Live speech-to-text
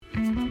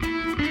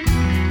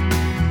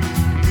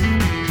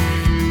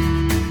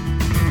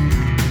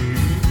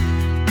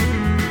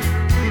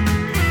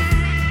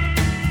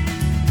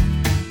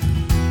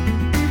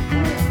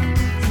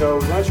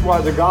why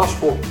the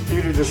gospel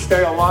needed to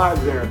stay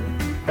alive there.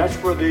 That's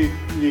where the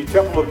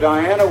temple of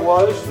Diana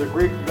was, the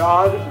Greek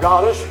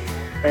goddess,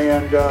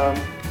 and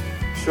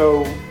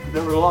so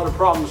there were a lot of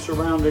problems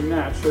surrounding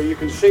that. So you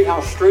can see how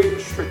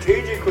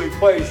strategically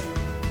placed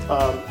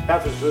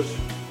Ephesus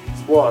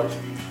was.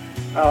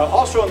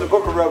 Also in the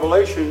book of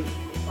Revelation,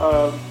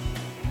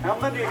 how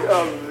many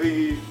of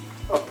the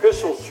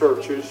epistle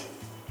churches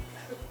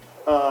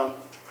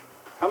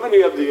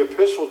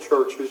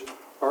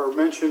are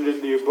mentioned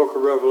in the book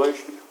of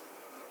Revelation?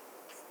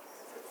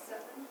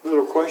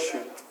 Little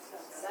question.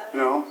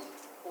 No.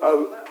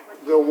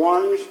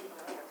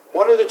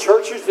 One of the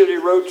churches that he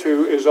wrote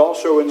to is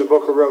also in the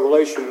book of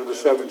Revelation of the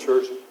seven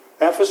churches.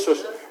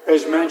 Ephesus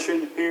is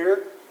mentioned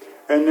here,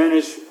 and then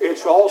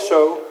it's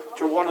also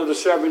to one of the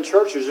seven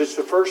churches. It's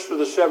the first of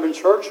the seven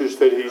churches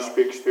that he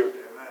speaks to.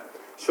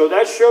 So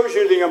that shows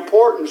you the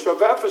importance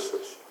of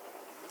Ephesus.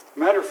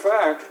 Matter of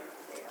fact,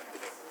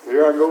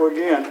 here I go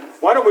again.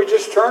 Why don't we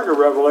just turn to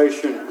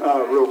Revelation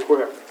real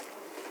quick?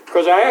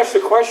 Because I asked the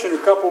question a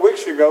couple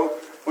weeks ago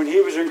when he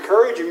was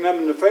encouraging them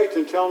in the faith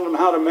and telling them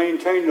how to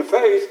maintain the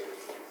faith.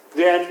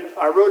 Then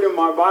I wrote in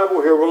my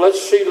Bible here, well, let's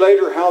see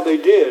later how they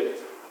did.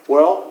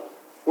 Well,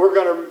 we're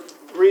going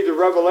to read the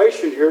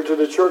Revelation here to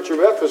the church of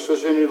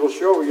Ephesus, and it'll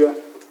show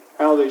you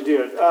how they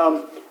did.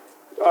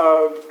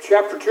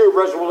 Chapter 2 of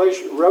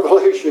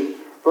Revelation,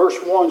 verse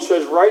 1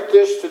 says, "Write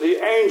this to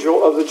the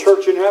angel of the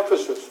church in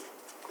Ephesus.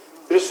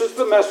 This is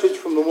the message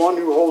from the one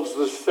who holds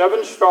the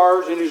 7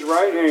 stars in his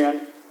right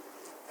hand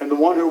and the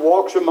one who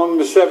walks among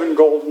the 7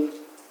 golden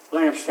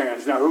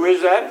lampstands." Now, who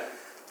is that?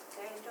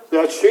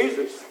 That's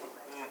Jesus.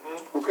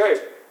 Okay.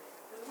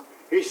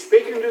 He's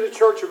speaking to the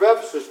church of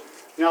Ephesus.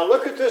 Now,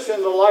 look at this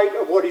in the light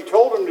of what he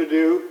told them to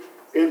do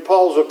in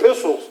Paul's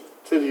epistles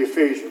to the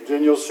Ephesians,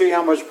 and you'll see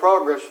how much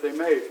progress they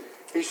made.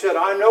 He said,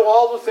 "I know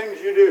all the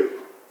things you do."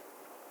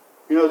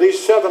 You know,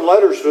 these 7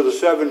 letters to the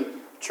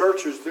 7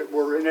 churches that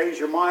were in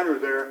Asia Minor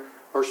there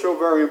are so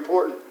very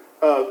important.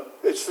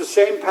 It's the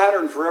same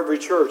pattern for every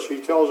church. He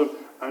tells them,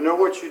 "I know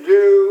what you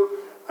do.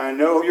 I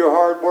know your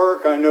hard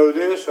work. I know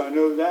this. I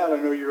know that. I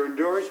know your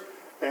endurance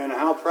and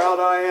how proud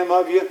I am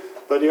of you."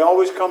 But he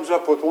always comes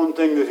up with one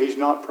thing that he's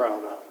not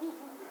proud of.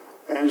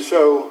 And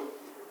so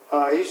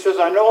he says,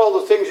 "I know all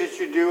the things that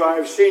you do. I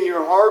have seen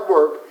your hard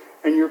work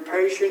and your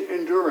patient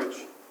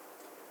endurance.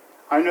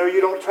 I know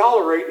you don't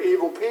tolerate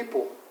evil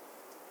people.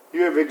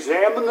 You have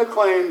examined the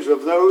claims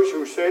of those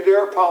who say they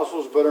are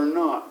apostles but are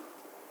not.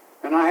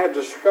 And I have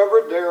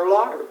discovered they are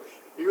liars."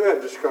 You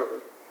have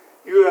discovered.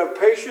 "You have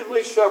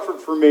patiently suffered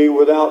for me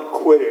without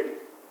quitting.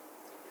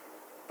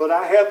 But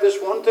I have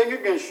this one thing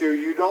against you.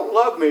 You don't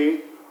love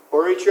me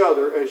or each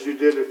other as you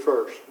did at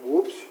first."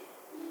 Whoops.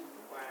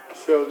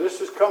 So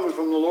this is coming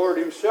from the Lord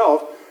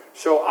himself.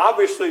 So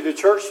obviously the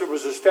church that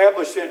was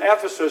established in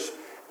Ephesus,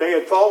 they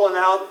had fallen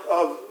out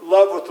of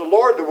love with the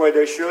Lord the way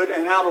they should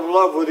and out of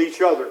love with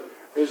each other.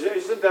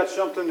 Isn't that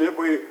something that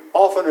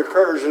often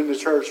occurs in the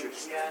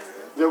churches? Yes.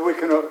 That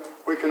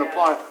we can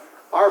apply.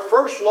 Our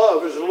first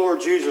love is the Lord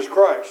Jesus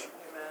Christ.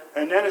 Amen.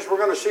 And then as we're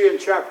going to see in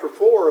chapter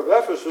 4 of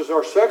Ephesus,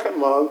 our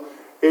second love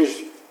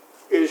is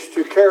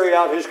to carry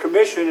out his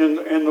commission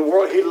in the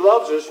world. He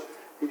loves us.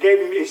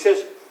 He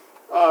says,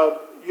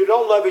 you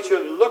don't love each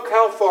other. Look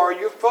how far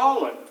you've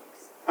fallen.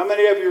 How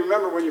many of you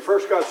remember when you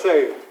first got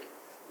saved?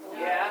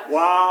 Yeah.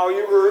 Wow,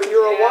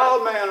 you're a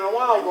wild man and a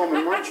wild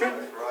woman, weren't you?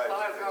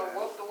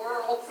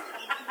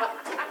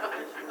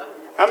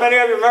 How many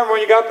of you remember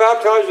when you got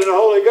baptized in the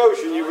Holy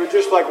Ghost and you were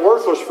just like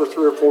worthless for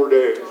 3 or 4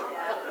 days?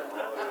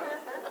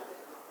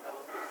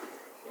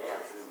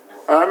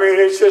 I mean,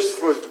 it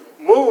just was,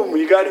 boom,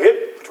 you got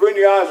hit between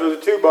the eyes with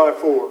a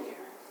 2x4.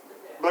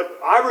 But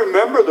I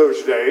remember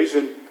those days,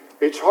 and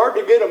it's hard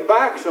to get them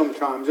back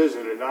sometimes,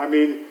 isn't it? I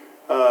mean,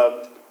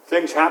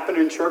 things happen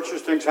in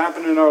churches, things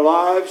happen in our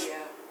lives,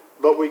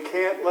 but we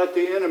can't let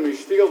the enemy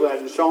steal that.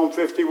 In Psalm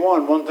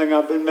 51, one thing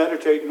I've been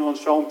meditating on,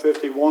 Psalm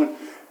 51,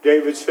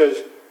 David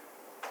says,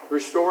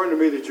 "Restore unto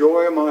me the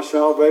joy of my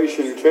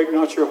salvation, and take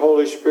not your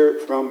Holy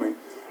Spirit from me."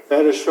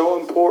 That is so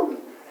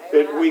important,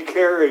 that we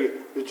carry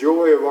the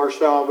joy of our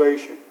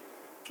salvation.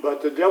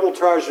 But the devil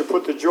tries to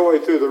put the joy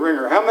through the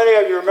ringer. How many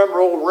of you remember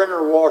old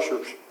wringer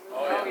washers?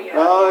 Oh, yeah.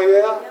 Oh,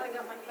 yeah?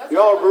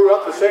 Y'all grew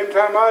up the same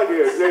time I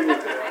did, didn't you?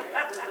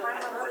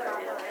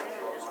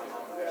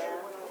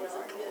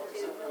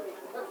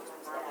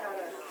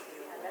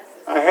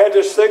 I had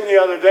this thing the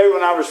other day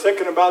when I was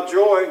thinking about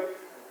joy,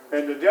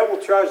 and the devil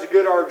tries to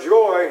get our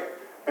joy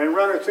and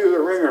run it through the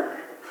ringer.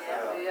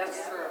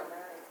 Yes, sir.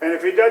 And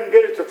if he doesn't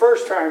get it the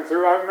first time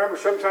through, I remember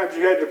sometimes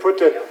you had to put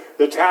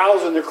the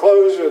towels and the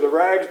clothes or the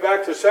rags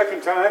back the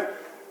second time.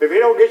 If he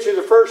don't get you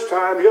the first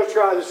time, he'll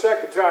try the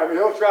second time, and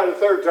he'll try the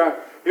third time.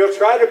 He'll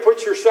try to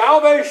put your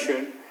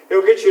salvation,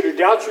 he'll get you to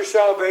doubt your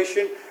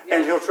salvation,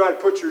 and he'll try to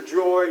put your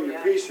joy and your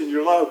peace and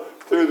your love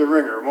through the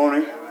ringer,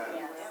 won't he?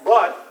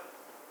 But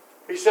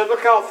he said,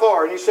 look how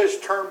far. And he says,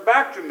 turn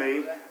back to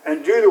me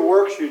and do the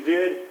works you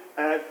did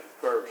at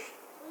first.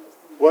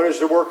 What is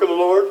the work of the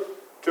Lord?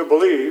 To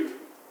believe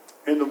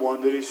in the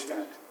one that he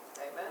sent.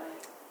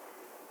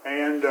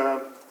 Amen.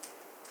 And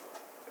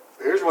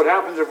here's what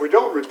happens if we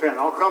don't repent.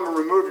 I'll come and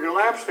remove your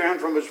lampstand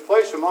from its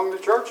place among the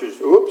churches.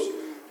 Oops,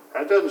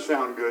 that doesn't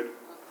sound good.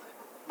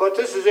 But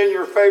this is in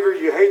your favor.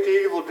 You hate the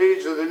evil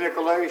deeds of the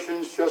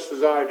Nicolaitans just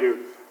as I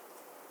do.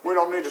 We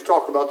don't need to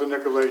talk about the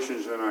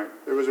Nicolaitans tonight.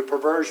 It was a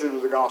perversion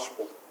of the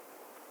gospel.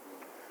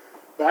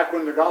 Back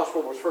when the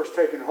gospel was first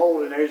taking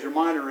hold in Asia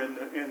Minor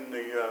in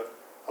the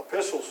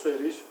epistle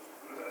cities,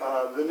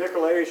 the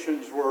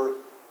Nicolaitans were,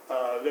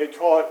 they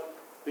taught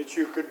that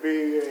you could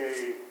be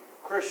a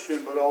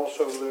Christian but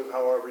also live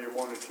however you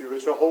wanted to.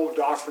 It's a whole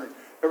doctrine.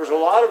 There was a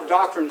lot of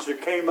doctrines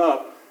that came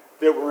up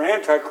that were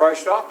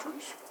Antichrist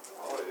doctrines.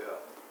 Oh, yeah.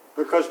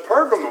 Because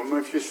Pergamum,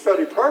 if you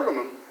study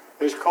Pergamum,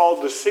 is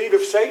called the seat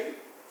of Satan.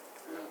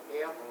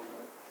 Yeah.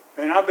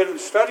 And I've been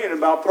studying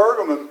about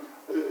Pergamum.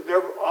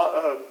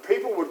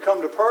 People would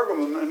come to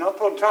Pergamum and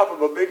up on top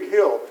of a big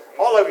hill.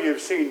 All of you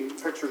have seen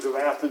pictures of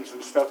Athens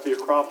and stuff, the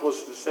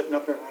Acropolis is sitting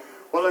up there.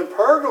 Well, in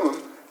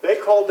Pergamum, they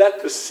called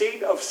that the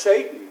seat of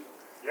Satan.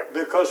 Yep.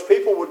 Because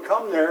people would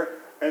come there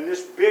and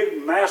this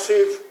big,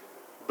 massive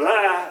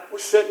blah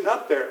was sitting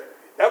up there.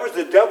 That was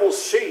the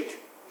devil's seat.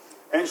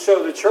 And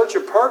so the church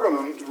of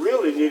Pergamum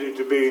really needed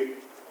to be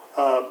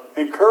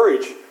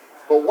encouraged.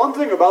 But one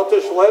thing about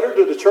this letter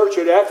to the church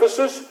at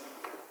Ephesus,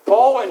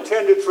 Paul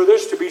intended for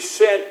this to be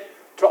sent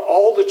to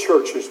all the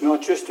churches,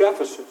 not just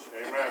Ephesus.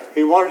 Amen.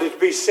 He wanted it to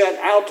be sent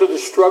out to the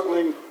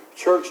struggling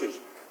churches.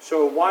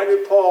 So why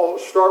did Paul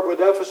start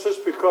with Ephesus?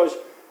 Because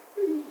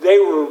they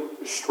were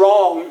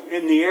strong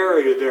in the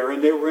area there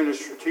and they were in a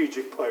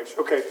strategic place.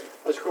 Okay,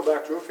 let's go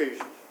back to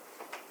Ephesians.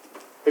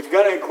 If you've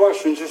got any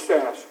questions, just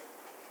ask.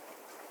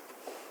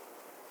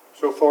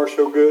 So far,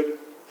 so good?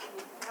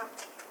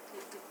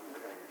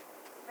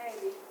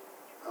 Maybe.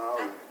 All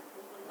right.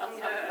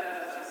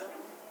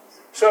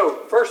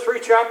 So, first 3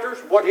 chapters,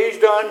 what he's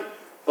done.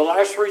 The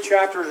last 3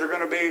 chapters are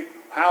going to be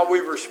how we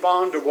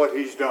respond to what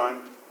he's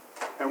done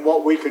and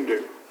what we can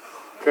do.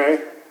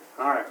 Okay?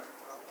 All right.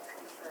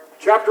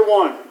 Chapter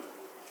 1.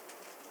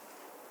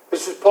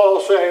 This is Paul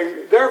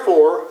saying,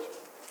 therefore,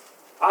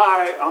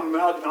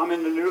 I'm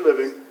in the New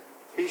Living.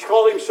 He's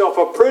called himself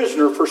a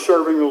prisoner for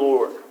serving the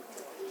Lord.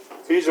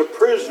 He's a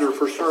prisoner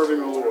for serving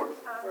the Lord.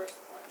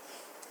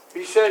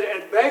 He said,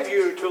 and beg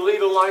you to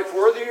lead a life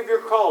worthy of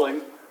your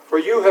calling, for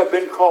you have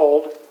been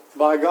called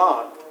by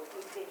God.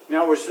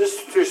 Now, was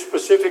this to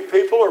specific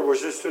people or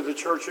was this to the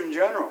church in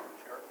general?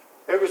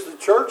 It was the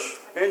church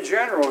in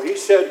general. He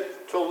said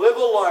to live a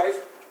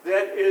life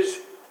that is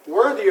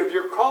worthy of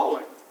your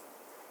calling,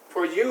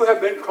 for you have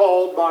been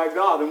called by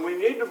God. And we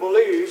need to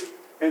believe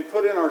and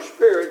put in our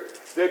spirit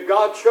that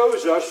God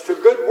chose us to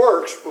good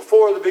works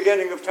before the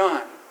beginning of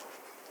time.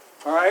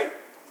 All right?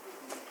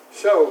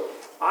 So,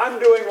 I'm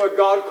doing what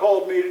God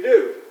called me to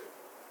do.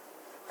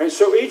 And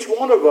so each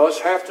one of us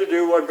have to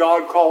do what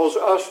God calls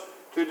us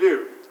to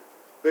do.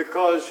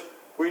 Because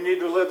we need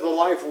to live the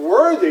life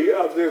worthy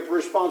of the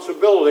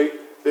responsibility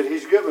that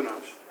He's given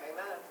us.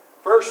 Amen.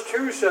 Verse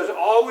 2 says,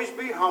 always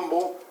be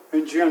humble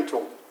and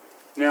gentle.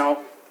 Now,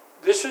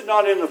 this is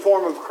not in the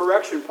form of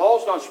correction.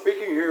 Paul's not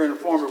speaking here in the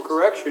form of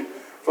correction.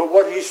 But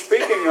what he's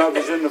speaking of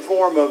is in the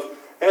form of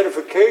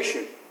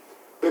edification.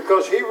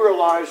 Because he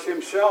realized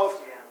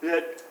himself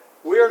that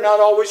we are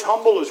not always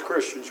humble as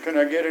Christians. Can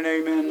I get an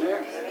amen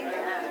there? Amen.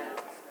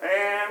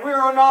 And we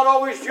are not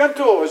always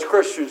gentle as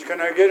Christians.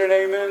 Can I get an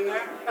amen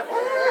there?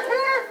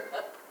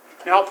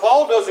 Now,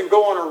 Paul doesn't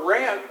go on a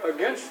rant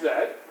against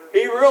that.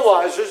 He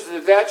realizes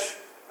that that's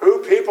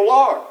who people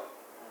are.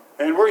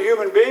 And we're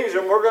human beings,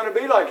 and we're going to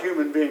be like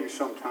human beings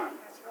sometimes.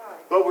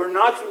 But we're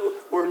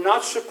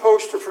not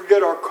supposed to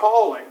forget our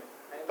calling.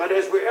 But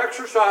as we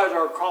exercise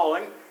our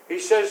calling, he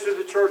says to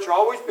the church,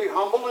 always be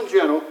humble and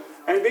gentle,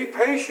 and be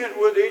patient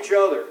with each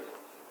other.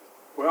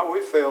 Well,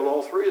 we failed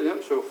all 3 of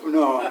them, so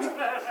no.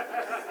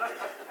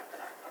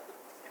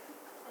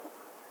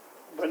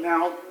 But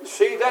now,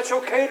 see, that's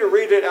okay to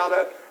read it out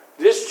of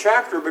this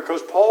chapter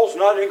because Paul's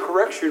not in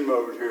correction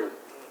mode here.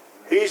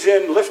 He's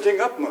in lifting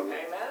up mode.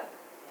 Amen.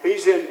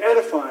 He's in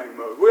edifying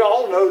mode. We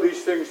all know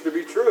these things to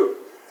be true.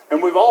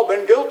 And we've all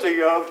been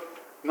guilty of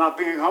not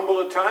being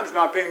humble at times,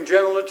 not being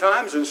gentle at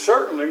times, and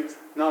certainly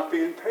not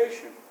being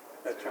patient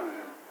at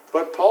times.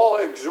 But Paul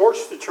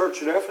exhorts the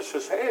church at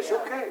Ephesus, hey, it's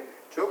okay.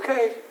 It's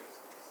okay.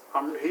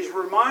 He's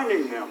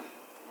reminding them.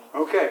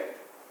 Okay,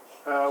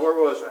 where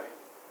was I?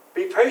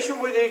 Be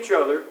patient with each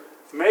other,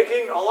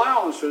 making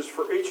allowances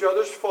for each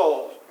other's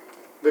faults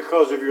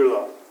because of your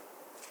love.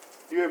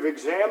 You have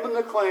examined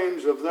the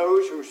claims of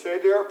those who say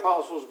they are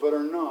apostles but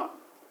are not.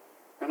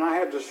 And I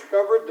have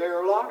discovered they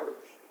are liars.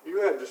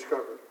 You have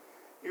discovered.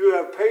 You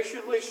have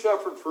patiently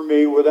suffered for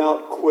me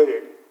without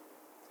quitting.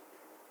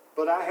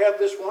 But I have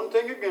this one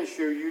thing against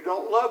you. You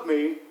don't love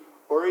me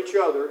or each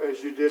other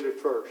as you did at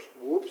first.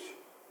 Whoops.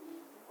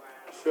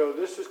 So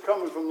this is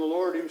coming from the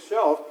Lord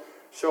himself.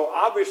 So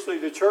obviously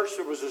the church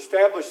that was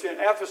established in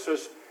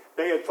Ephesus,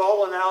 they had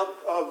fallen out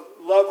of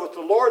love with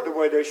the Lord the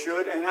way they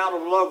should and out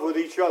of love with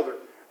each other.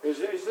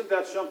 Isn't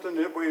that something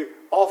that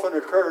often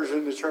occurs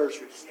in the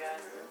churches?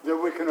 Yes. That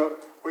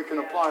we can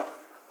apply.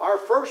 Our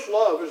first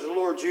love is the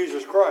Lord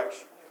Jesus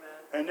Christ. Amen.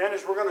 And then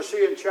as we're going to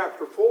see in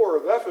chapter 4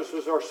 of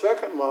Ephesus, our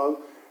second love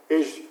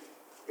is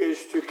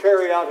to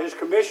carry out his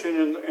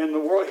commission in the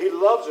world. He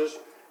loves us.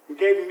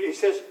 He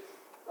says,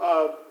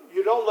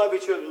 you don't love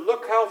each other.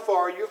 Look how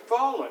far you've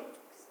fallen.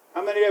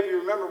 How many of you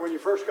remember when you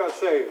first got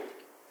saved?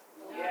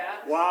 Yeah.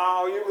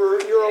 Wow,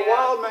 you're a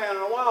wild man and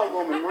a wild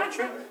woman, weren't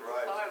you? I was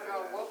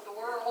going to whoop the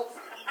world.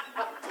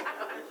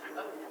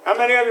 How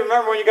many of you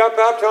remember when you got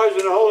baptized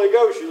in the Holy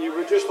Ghost and you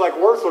were just like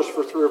worthless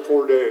for 3 or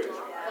 4 days?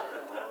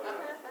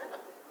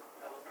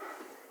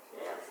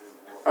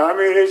 I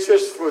mean, it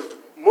just was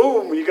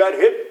boom, you got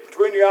hit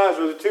between the eyes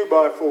with a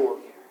 2x4.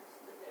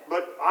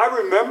 But I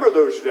remember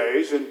those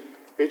days, and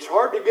it's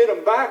hard to get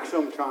them back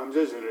sometimes,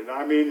 isn't it?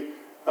 I mean,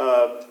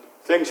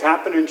 things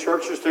happen in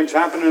churches, things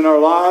happen in our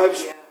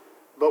lives,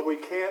 but we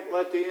can't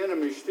let the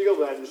enemy steal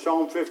that. In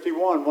Psalm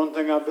 51, one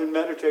thing I've been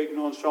meditating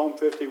on, Psalm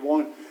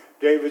 51,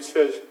 David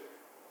says,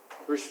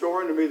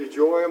 restore unto me the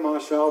joy of my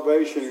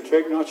salvation, and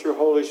take not your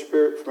Holy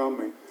Spirit from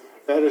me.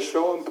 That is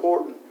so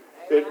important,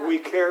 that we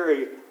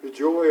carry the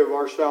joy of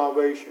our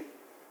salvation.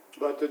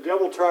 But the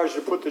devil tries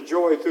to put the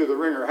joy through the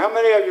ringer. How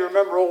many of you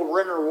remember old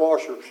ringer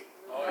washers?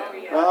 Oh,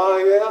 yeah. Oh,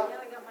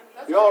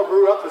 yeah? Y'all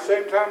grew up the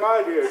same time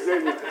I did,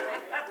 didn't you?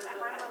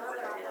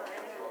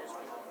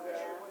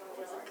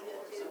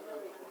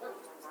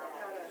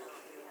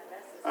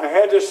 I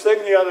had this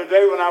thing the other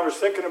day when I was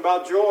thinking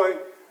about joy,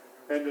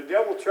 and the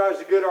devil tries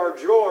to get our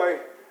joy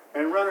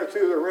and run it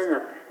through the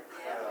ringer.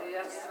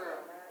 Yes, sir.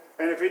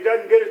 And if he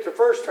doesn't get it the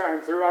first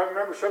time through, I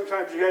remember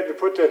sometimes you had to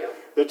put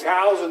the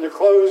towels and the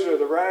clothes or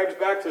the rags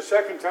back the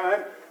second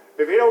time.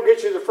 If he don't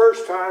get you the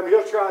first time,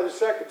 he'll try the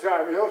second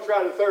time, and he'll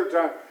try the third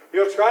time.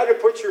 He'll try to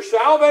put your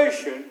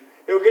salvation,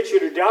 he'll get you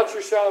to doubt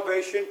your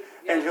salvation,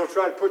 and he'll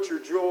try to put your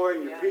joy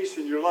and your peace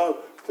and your love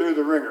through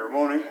the ringer,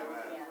 won't he?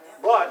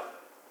 But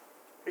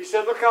he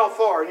said, look how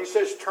far. And he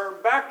says,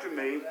 turn back to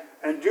me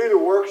and do the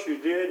works you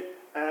did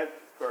at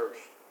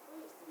first.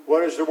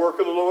 What is the work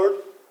of the Lord?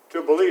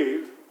 To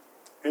believe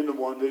in the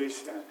one that he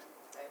sent.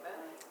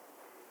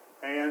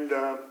 Amen.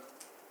 And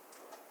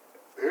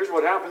here's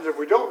what happens if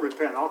we don't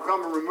repent. I'll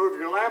come and remove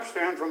your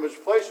lampstand from its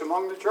place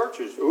among the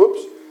churches.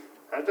 Oops,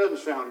 that doesn't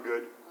sound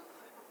good.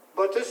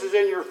 But this is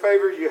in your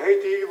favor. You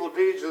hate the evil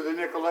deeds of the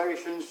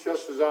Nicolaitans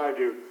just as I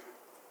do.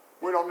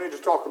 We don't need to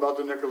talk about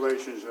the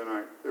Nicolaitans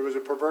tonight. There was a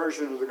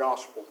perversion of the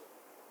gospel.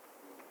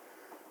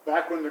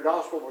 Back when the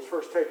gospel was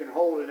first taking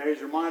hold in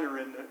Asia Minor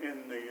in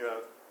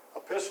the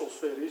epistle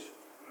cities,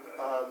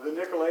 the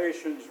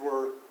Nicolaitans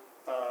were,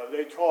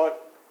 they taught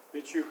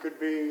that you could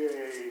be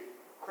a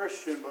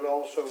Christian but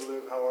also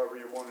live however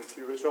you wanted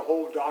to. It's a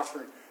whole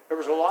doctrine. There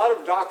was a lot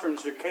of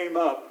doctrines that came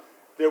up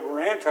that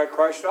were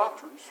Antichrist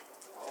doctrines.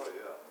 Oh,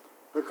 yeah.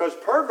 Because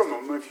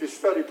Pergamum, if you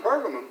study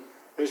Pergamum,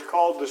 is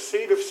called the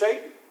seat of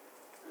Satan.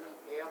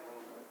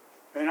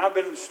 And I've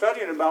been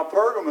studying about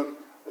Pergamum.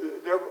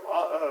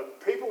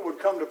 People would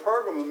come to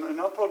Pergamum, and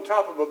up on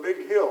top of a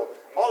big hill.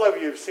 All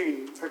of you have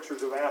seen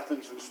pictures of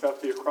Athens and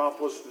stuff, the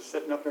Acropolis is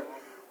sitting up there.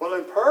 Well,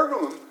 in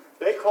Pergamum,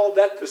 they called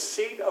that the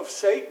seat of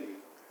Satan.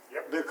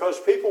 Because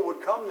people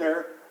would come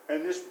there,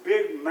 and this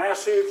big,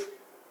 massive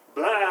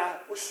blah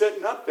was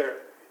sitting up there.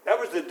 That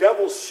was the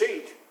devil's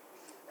seat.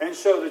 And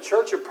so the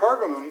church of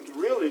Pergamum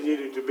really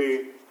needed to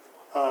be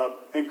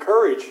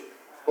encouraged.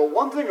 But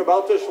one thing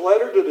about this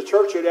letter to the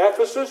church at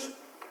Ephesus,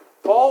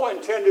 Paul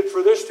intended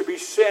for this to be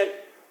sent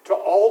to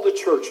all the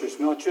churches,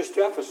 not just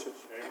Ephesus.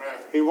 Amen.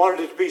 He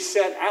wanted it to be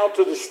sent out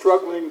to the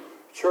struggling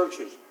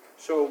churches.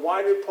 So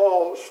why did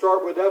Paul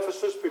start with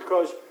Ephesus?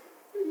 Because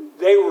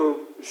they were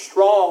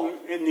strong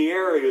in the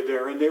area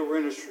there, and they were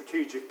in a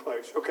strategic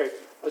place. Okay,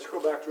 let's go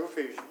back to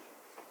Ephesians.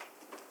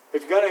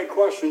 If you've got any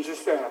questions,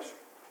 just ask.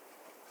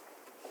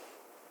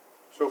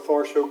 So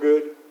far, so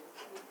good?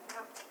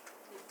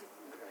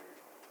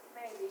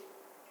 Maybe.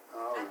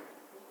 All right.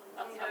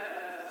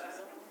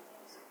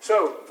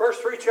 So,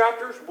 first 3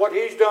 chapters, what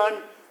he's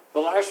done. The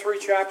last 3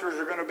 chapters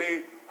are going to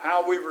be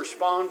how we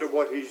respond to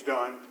what he's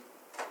done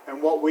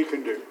and what we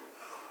can do.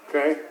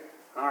 Okay?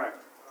 All right.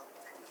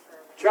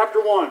 Chapter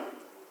 1.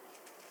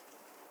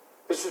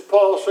 This is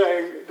Paul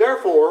saying,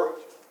 therefore,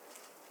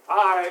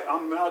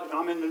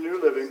 I'm in the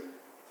New Living.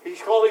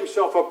 He's called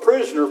himself a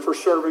prisoner for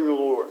serving the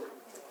Lord.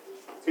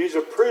 He's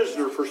a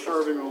prisoner for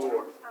serving the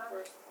Lord.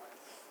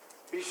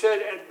 He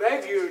said, and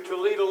beg you to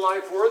lead a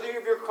life worthy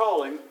of your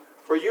calling,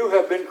 for you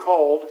have been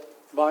called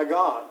by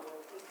God.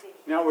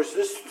 Now, was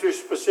this to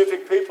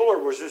specific people or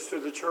was this to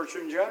the church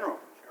in general?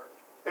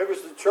 It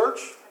was the church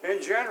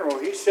in general.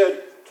 He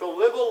said to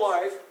live a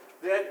life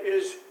that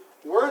is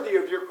worthy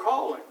of your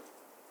calling,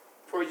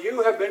 for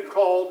you have been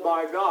called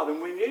by God.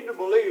 And we need to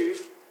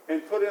believe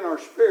and put in our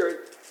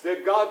spirit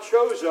that God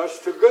chose us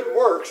to good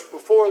works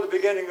before the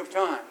beginning of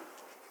time.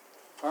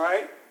 All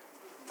right?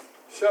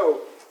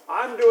 So,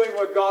 I'm doing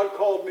what God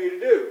called me to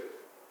do.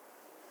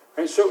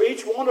 And so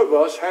each one of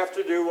us have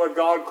to do what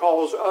God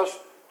calls us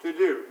to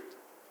do.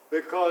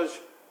 Because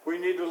we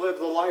need to live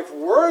the life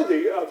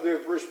worthy of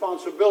the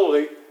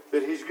responsibility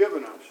that he's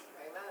given us.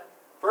 Amen.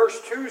 Verse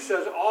 2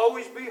 says,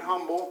 always be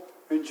humble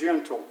and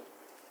gentle.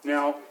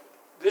 Now,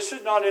 this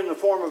is not in the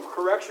form of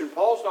correction.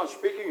 Paul's not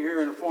speaking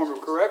here in the form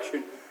of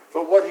correction,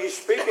 but what he's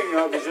speaking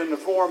of is in the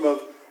form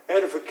of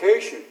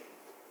edification,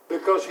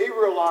 because he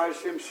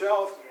realized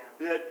himself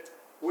that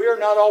we are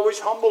not always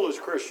humble as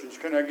Christians.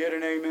 Can I get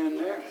an amen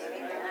there?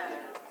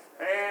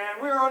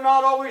 And we are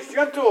not always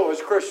gentle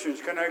as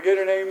Christians. Can I get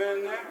an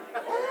amen there?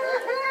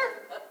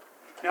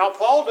 Now,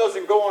 Paul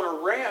doesn't go on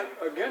a rant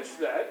against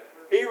that.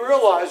 He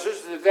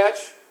realizes that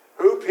that's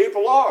who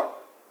people are.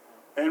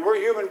 And we're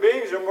human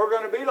beings, and we're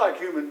going to be like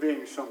human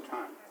beings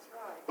sometimes.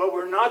 But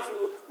we're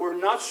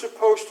not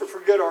supposed to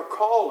forget our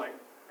calling.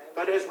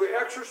 But as we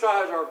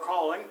exercise our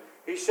calling,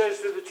 he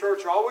says to the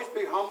church, always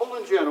be humble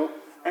and gentle,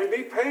 and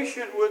be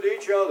patient with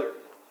each other.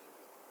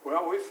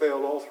 Well, we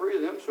failed all three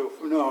of them, so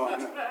no.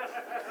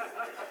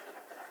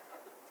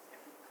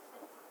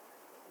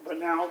 But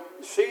now,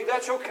 see,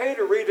 that's okay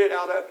to read it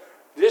out of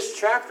this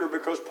chapter,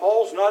 because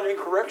Paul's not in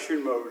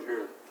correction mode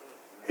here.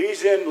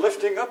 He's in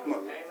lifting up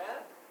mode.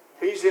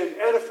 He's in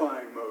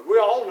edifying mode. We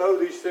all know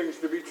these things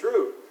to be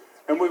true.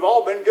 And we've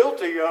all been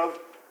guilty of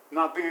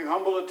not being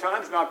humble at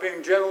times, not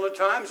being gentle at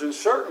times, and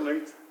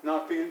certainly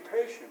not being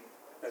patient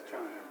at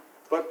times.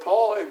 But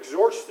Paul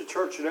exhorts the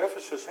church at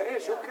Ephesus, hey,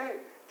 it's okay.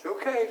 It's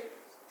okay.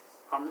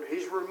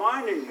 He's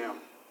reminding them.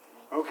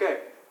 Okay,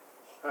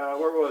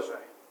 where was I?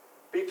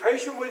 Be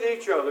patient with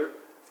each other,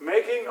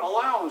 making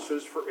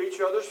allowances for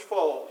each other's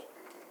faults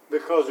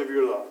because of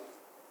your love.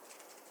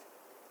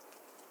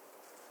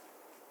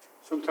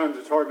 Sometimes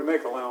it's hard to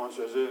make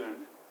allowances, isn't it?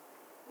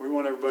 We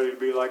want everybody to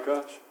be like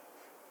us.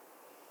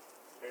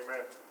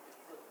 Amen.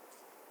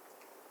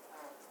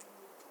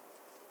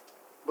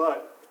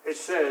 But it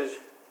says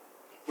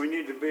we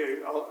need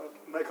to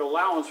make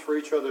allowance for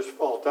each other's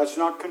fault. That's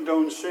not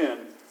condone sin,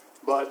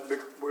 but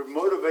we're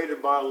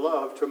motivated by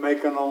love to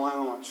make an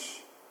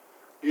allowance.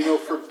 You know,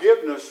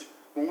 forgiveness,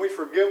 when we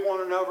forgive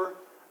one another,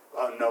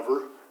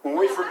 when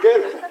we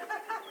forgive,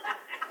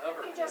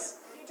 You just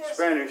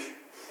Spanish.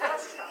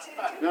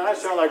 No, that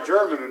sounds like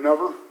German,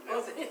 another.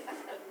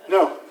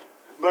 No,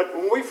 but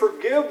when we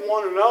forgive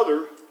one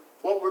another,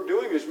 what we're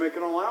doing is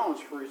making allowance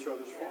for each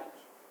other's faults.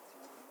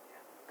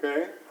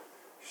 Okay?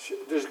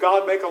 Does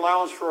God make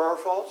allowance for our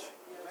faults?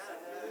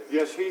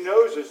 Yes, He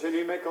knows us, and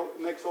He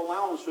makes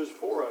allowances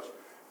for us.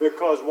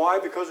 Because why?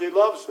 Because He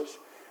loves us.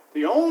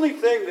 The only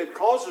thing that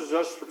causes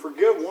us to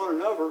forgive one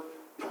another,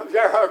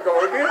 there I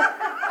go again.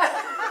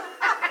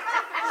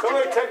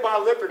 Somebody take my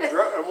lip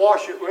and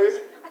wash it, please.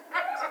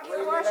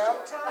 You washed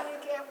your tongue,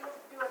 you can't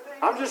do a thing.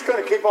 I'm just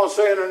going to keep on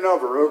saying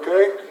another,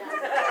 okay?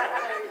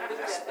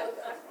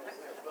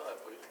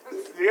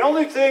 The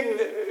only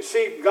thing,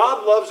 see,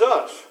 God loves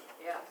us.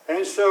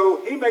 And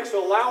so He makes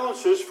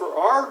allowances for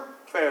our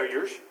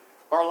failures,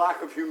 our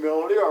lack of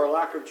humility, our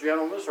lack of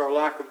gentleness, our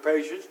lack of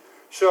patience.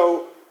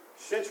 So,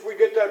 since we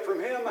get that from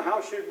Him,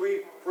 how should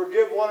we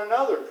forgive one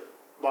another?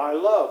 By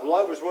love.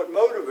 Love is what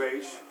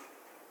motivates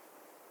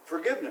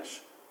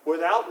forgiveness.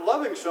 Without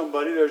loving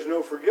somebody, there's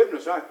no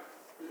forgiveness.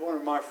 One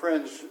of my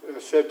friends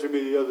said to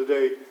me the other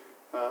day,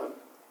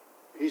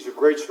 he's a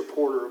great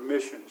supporter of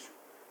missions,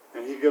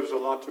 and he gives a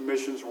lot to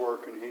missions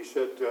work. And he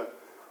said,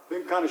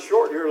 been kind of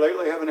short here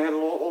lately, haven't had a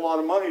whole lot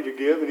of money to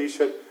give. And he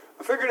said,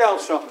 I figured out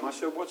something. I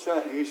said, what's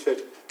that? And he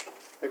said,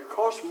 it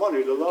costs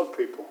money to love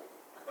people.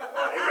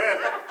 Amen.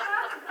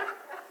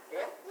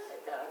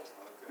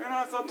 And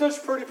I thought, that's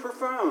pretty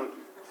profound.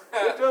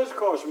 It does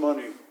cost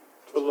money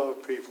to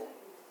love people.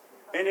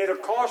 And it'll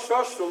cost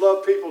us to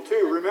love people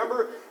too.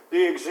 Remember,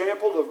 the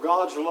example of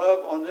God's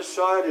love on this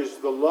side is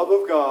the love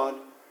of God,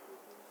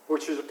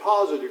 which is a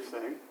positive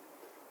thing.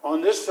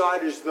 On this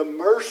side is the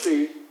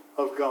mercy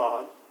of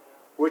God,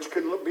 which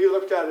can be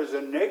looked at as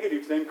a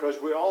negative thing,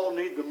 because we all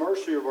need the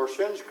mercy of our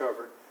sins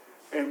covered.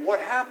 And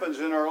what happens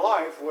in our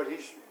life, what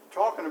he's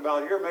talking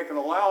about here, making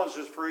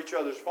allowances for each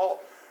other's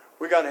fault,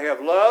 we got to have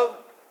love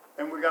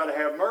and we got to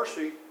have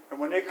mercy. And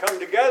when they come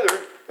together,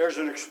 there's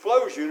an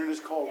explosion, and it's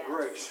called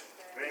grace.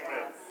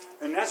 Amen.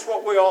 And that's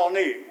what we all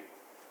need.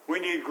 We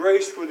need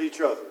grace with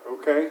each other,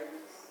 okay?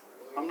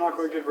 I'm not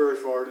going to get very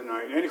far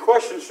tonight. Any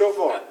questions so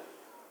far?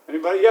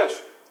 Anybody?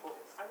 Yes?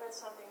 I read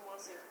something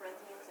once in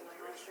Corinthians, and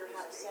I'm not sure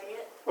how to say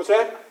it. What's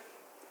that?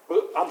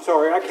 Well, I'm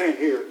sorry, I can't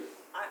hear.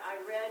 I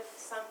read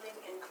something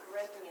in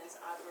Corinthians,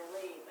 I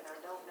believe, and I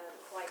don't know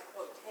the quite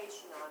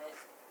quotation on it,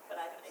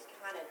 but it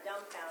kind of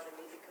dumbfounded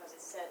me because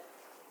it said,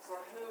 for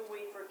whom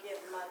we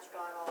forgive much,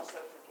 God also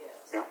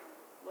forgives. Yeah.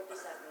 What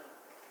does that mean?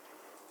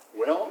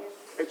 Well,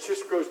 it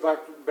just goes back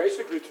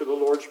basically to the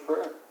Lord's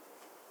Prayer.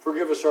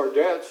 Forgive us our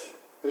debts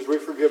as we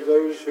forgive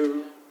those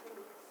who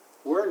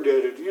we're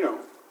indebted,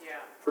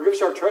 Forgive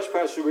us our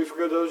trespasses as we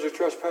forgive those who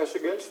trespass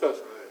against us.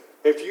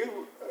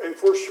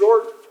 If we're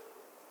short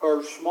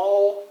or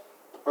small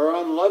or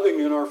unloving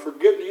in our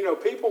forgiveness,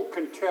 people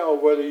can tell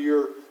whether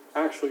you're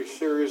actually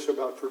serious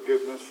about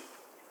forgiveness.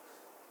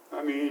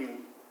 I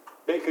mean,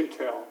 they can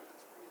tell.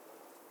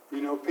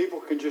 People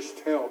can just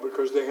tell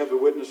because they have the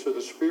witness of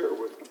the Spirit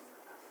with them.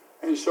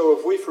 And so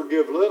if we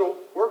forgive little,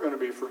 we're going to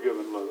be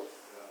forgiven little.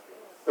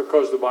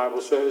 Because the Bible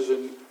says,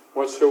 and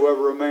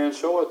whatsoever a man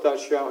soweth, that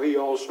shall he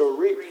also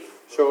reap.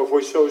 So if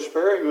we sow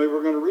sparingly,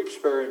 we're going to reap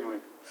sparingly.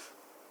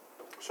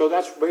 So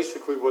that's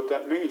basically what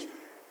that means.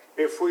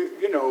 If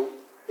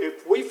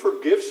we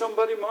forgive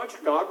somebody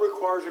much, God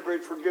requires a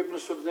great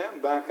forgiveness of them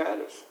back at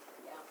us.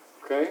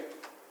 Okay?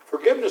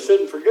 Forgiveness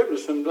isn't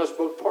forgiveness unless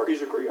both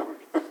parties agree on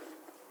it.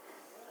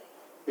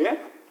 Yeah.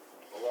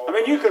 I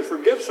mean, you can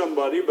forgive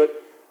somebody,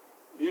 but,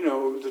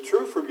 the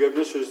true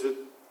forgiveness is that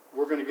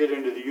we're going to get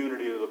into the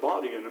unity of the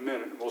body in a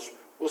minute.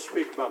 We'll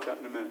speak about that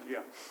in a minute,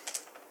 yeah.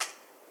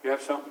 You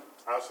have something?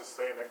 I was just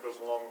saying that goes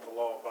along with the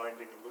law of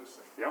binding and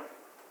loosing. Yeah.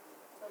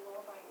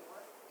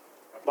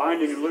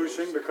 Binding and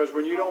loosing, because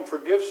when you don't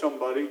forgive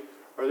somebody,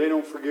 or they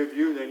don't forgive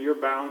you, then you're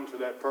bound to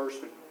that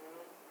person.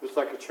 It's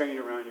like a chain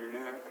around your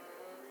neck.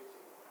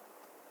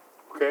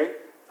 Okay?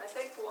 I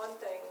think one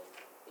thing,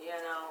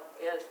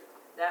 is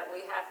that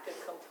we have to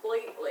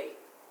completely,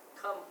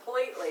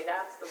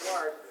 that's the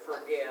word,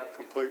 forgive.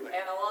 Completely.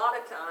 And a lot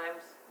of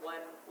times, when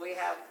we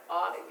have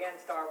aught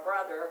against our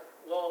brother,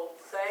 we'll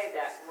say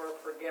that we're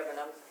forgiving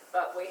them,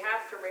 but we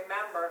have to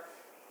remember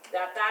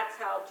that that's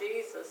how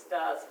Jesus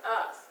does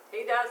us.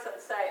 He doesn't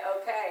say,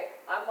 okay,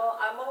 I'm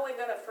only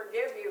going to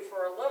forgive you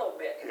for a little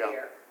bit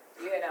here,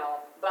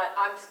 but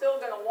I'm still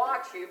going to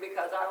watch you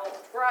because I don't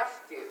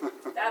trust you.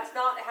 That's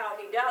not how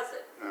he does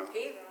it. No.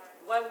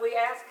 When we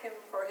ask him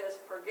for his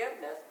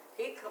forgiveness,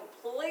 he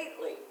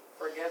completely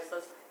forgives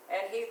us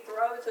and he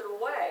throws it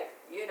away,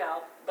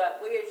 but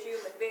we as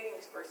human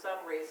beings, for some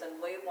reason,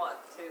 we want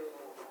to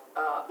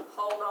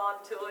hold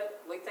on to it.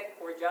 We think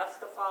we're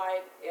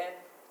justified in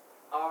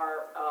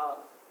our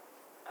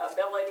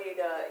ability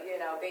to,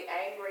 be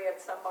angry at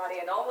somebody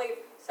and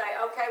only say,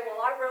 okay,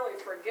 well, I really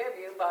forgive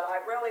you, but I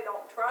really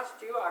don't trust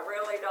you. I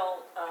really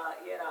don't,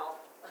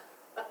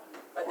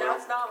 But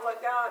that's not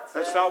what God says.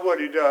 That's not what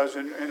he does.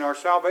 And our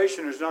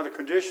salvation is not a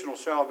conditional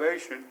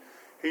salvation.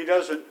 He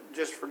doesn't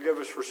just forgive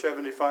us for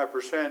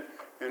 75%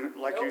 and,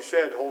 like you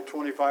said, hold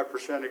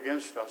 25%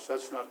 against us.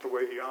 That's not the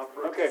way he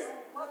operates. Okay.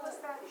 What was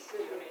that?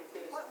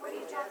 What are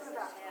you talking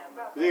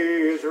about? The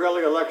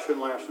Israeli election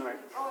last night.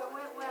 Oh, it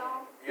went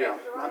well? Yeah.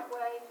 The right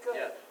way?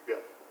 Good. Yeah.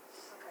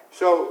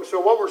 So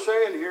what we're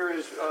saying here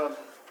is,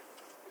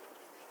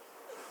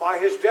 by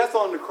his death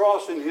on the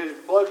cross and his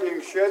blood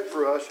being shed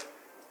for us,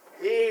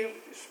 he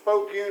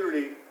spoke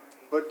unity.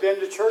 But then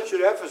the church at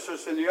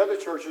Ephesus and the other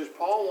churches,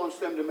 Paul wants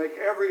them to make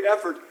every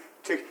effort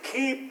to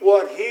keep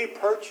what he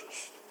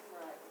purchased.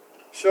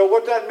 So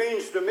what that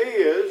means to me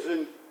is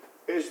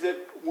that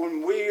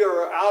when we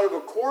are out of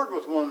accord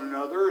with one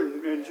another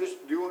and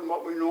just doing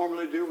what we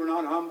normally do, we're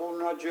not humble,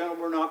 we're not gentle,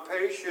 we're not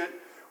patient,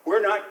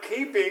 we're not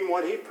keeping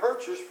what he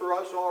purchased for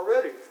us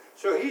already.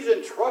 So he's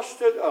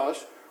entrusted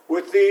us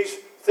with these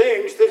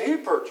things that he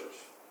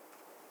purchased.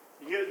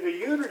 The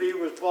unity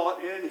was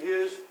bought in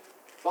his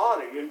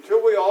body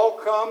until we all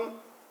come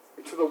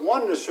to the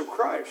oneness of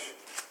Christ.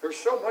 There's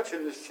so much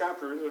in this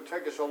chapter, it'll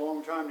take us a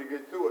long time to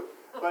get through it.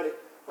 But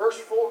verse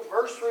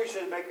 3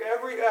 says, make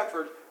every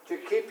effort to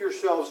keep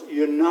yourselves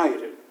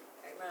united.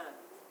 Amen.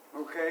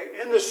 Okay?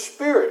 In the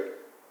Spirit.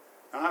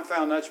 And I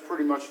found that's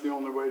pretty much the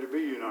only way to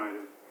be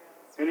united.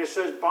 And it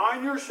says,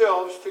 bind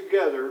yourselves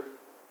together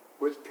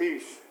with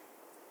peace.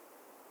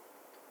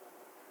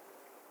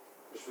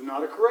 This is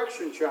not a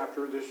correction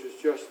chapter. This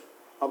is just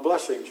a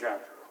blessing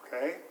chapter.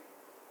 Okay?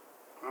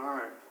 All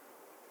right.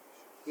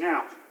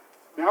 Now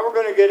we're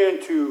going to get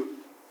into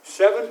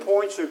 7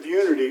 points of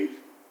unity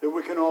that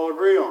we can all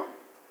agree on.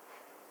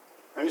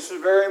 And this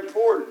is very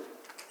important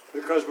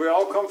because we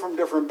all come from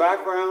different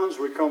backgrounds.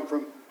 We come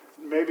from,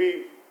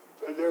 maybe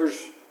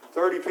there's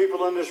 30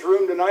 people in this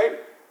room tonight.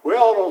 We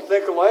all don't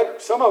think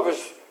alike. Some of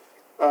us,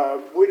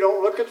 we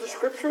don't look at the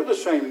Scripture the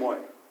same way.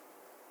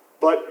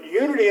 But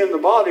unity in the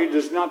body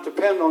does not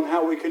depend on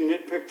how we can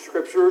nitpick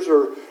Scriptures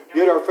or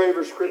get our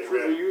favorite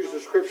Scriptures or use the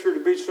Scripture to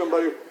beat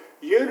somebody.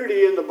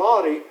 Unity in the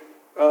body,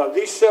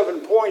 these 7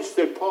 points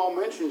that Paul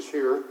mentions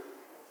here,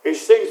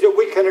 is things that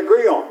we can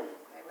agree on. Amen.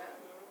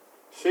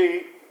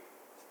 See,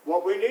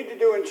 what we need to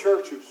do in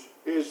churches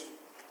is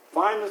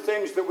find the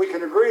things that we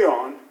can agree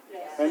on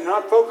and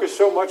not focus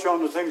so much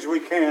on the things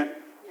we can't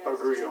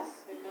agree on.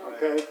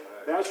 Okay?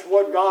 That's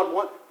what God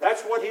wants.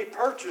 That's what he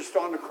purchased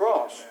on the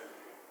cross.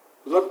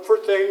 Look for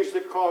things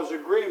that cause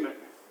agreement.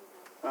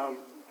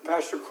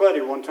 Pastor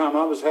Cleddy, one time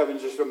I was having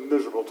just a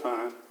miserable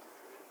time.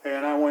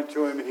 And I went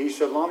to him and he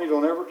said, Lonnie,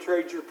 don't ever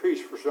trade your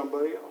peace for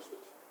somebody else's.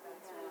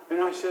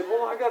 And I said,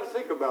 well, I got to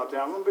think about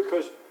that one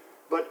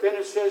but then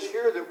it says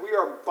here that we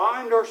are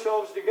bind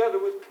ourselves together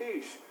with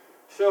peace.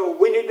 So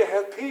we need to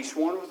have peace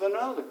one with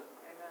another. Amen.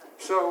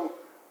 So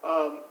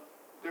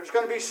there's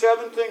going to be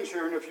 7 things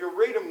here. And if you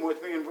read them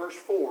with me in verse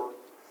 4,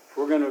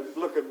 we're going to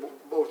look at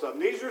both of them.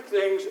 These are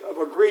things of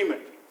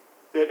agreement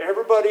that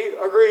everybody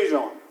agrees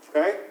on.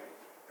 Okay?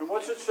 And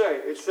what's it say?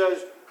 It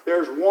says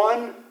there's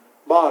one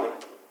body.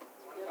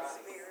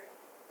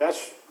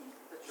 That's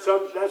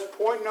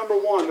point number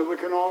 1 that we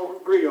can all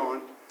agree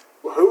on.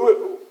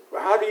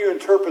 How do you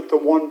interpret the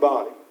one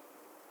body?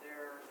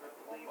 They're the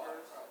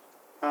believers.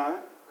 Huh?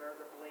 They're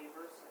the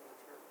believers in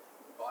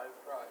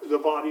the church. The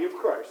body of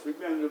Christ.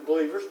 And the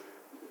believers.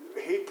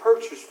 He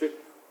purchased it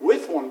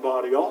with one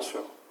body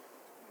also.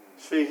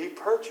 See, he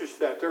purchased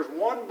that. There's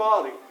one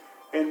body.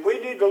 And we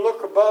need to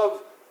look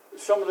above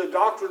some of the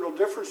doctrinal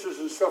differences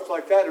and stuff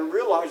like that and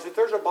realize that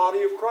there's a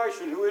body of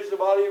Christ. And who is the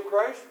body of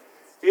Christ?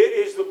 It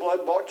is the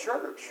blood-bought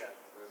church.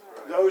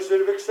 Those that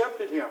have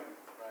accepted him.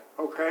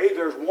 Okay,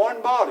 there's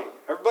one body.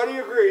 Everybody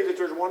agree that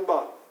there's one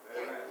body.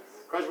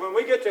 Because when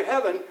we get to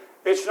heaven,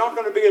 it's not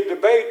going to be a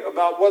debate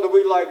about whether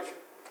we like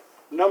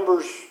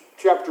Numbers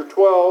chapter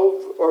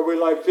 12, or we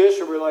like this,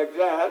 or we like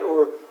that,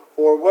 or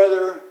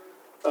whether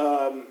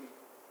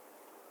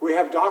we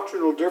have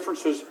doctrinal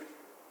differences.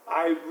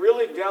 I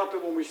really doubt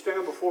that when we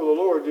stand before the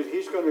Lord that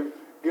he's going to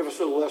give us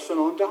a lesson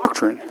on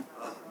doctrine.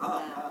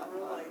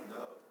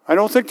 I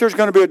don't think there's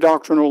going to be a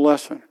doctrinal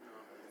lesson.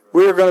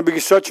 We are going to be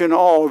such in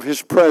awe of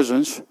his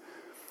presence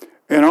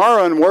and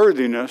our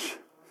unworthiness,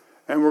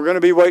 and we're going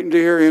to be waiting to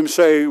hear him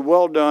say,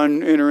 well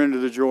done, enter into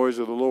the joys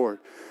of the Lord.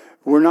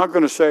 We're not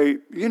going to say,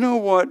 you know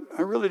what,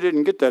 I really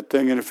didn't get that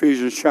thing in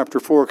Ephesians chapter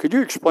 4. Could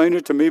you explain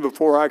it to me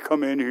before I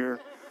come in here?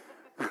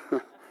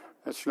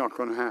 That's not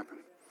going to happen.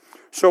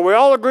 So we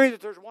all agree that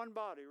there's one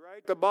body,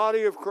 right? The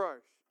body of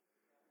Christ.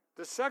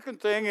 The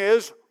second thing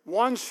is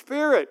one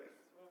Spirit.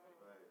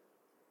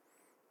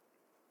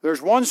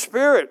 There's one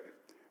Spirit,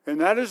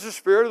 and that is the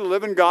Spirit of the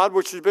living God,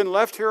 which has been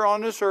left here on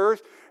this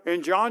earth.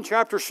 In John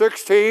chapter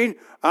 16,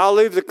 I'll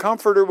leave the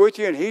Comforter with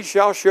you, and he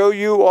shall show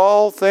you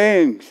all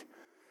things.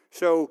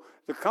 So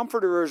the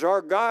Comforter is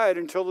our guide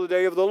until the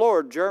day of the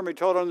Lord. Jeremy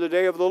taught on the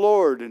day of the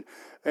Lord.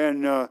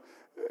 And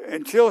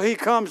until he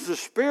comes, the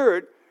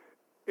Spirit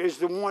is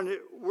the one that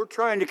we're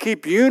trying to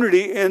keep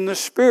unity in the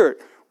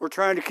Spirit. We're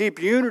trying to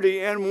keep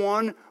unity in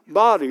one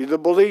body. The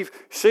belief,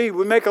 see,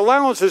 we make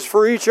allowances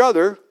for each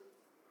other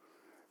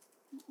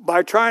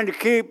by trying to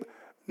keep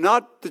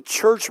not the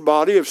church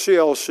body of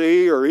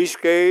CLC or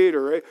Eastgate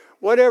or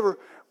whatever.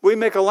 We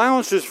make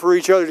allowances for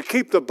each other to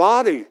keep the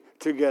body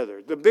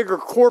together, the bigger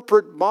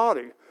corporate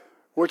body,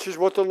 which is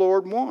what the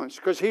Lord wants.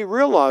 Because he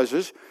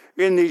realizes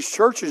in these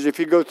churches, if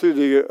you go through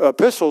the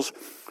epistles,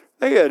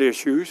 they had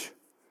issues.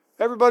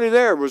 Everybody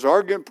there was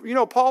arguing. You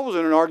know, Paul was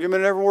in an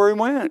argument everywhere he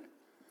went.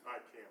 I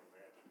can't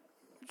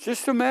imagine.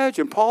 Just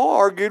imagine. Paul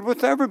argued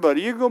with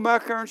everybody. You go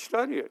back there and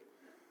study it.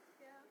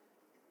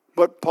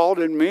 But Paul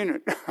didn't mean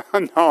it.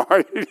 No,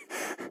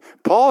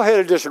 Paul had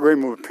a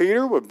disagreement with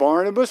Peter, with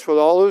Barnabas, with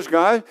all those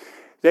guys.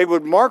 They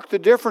would mark the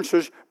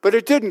differences, but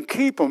it didn't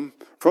keep them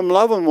from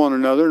loving one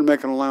another and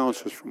making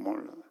allowances from one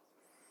another.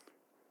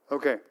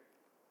 Okay.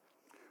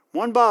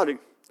 One body,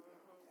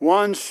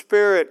 one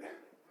Spirit.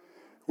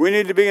 We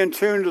need to be in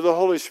tune to the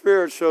Holy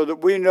Spirit so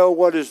that we know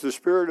what is the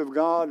Spirit of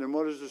God and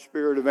what is the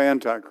spirit of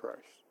Antichrist.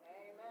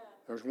 Amen.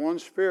 There's one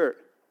Spirit.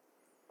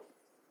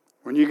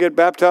 When you get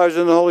baptized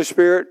in the Holy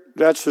Spirit,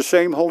 that's the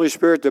same Holy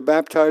Spirit that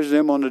baptized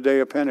them on the day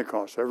of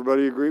Pentecost.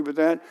 Everybody agree with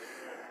that?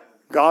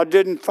 God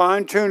didn't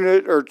fine-tune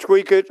it or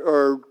tweak it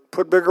or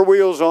put bigger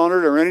wheels on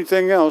it or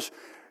anything else.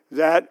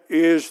 That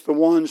is the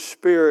one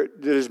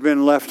Spirit that has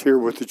been left here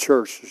with the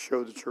church to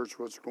show the church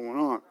what's going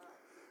on.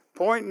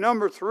 Point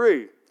number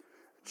 3.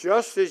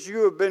 Just as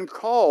you have been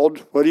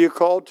called, what are you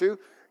called to?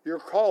 You're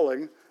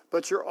calling,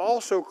 but you're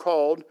also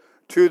called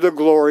to the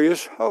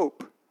glorious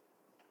hope.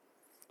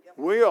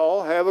 We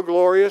all have a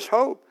glorious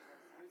hope.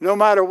 No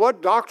matter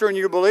what doctrine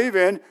you believe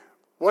in,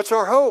 what's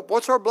our hope?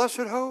 What's our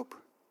blessed hope?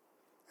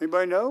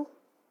 Anybody know?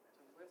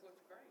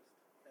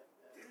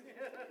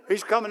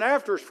 He's coming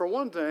after us for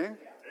one thing. Amen.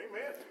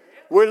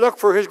 We look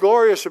for his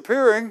glorious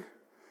appearing.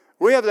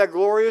 We have that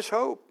glorious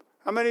hope.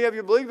 How many of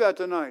you believe that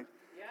tonight?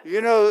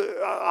 You know,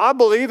 I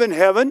believe in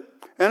heaven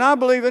and I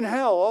believe in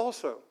hell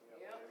also.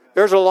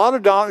 There's a lot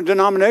of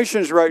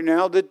denominations right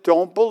now that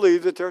don't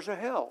believe that there's a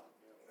hell.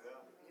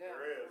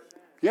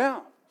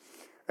 Yeah.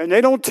 And they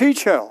don't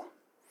teach hell.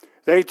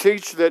 They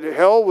teach that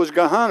hell was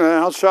Gehenna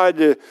outside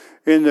in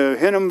the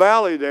Hinnom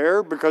Valley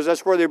there, because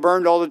that's where they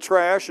burned all the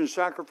trash and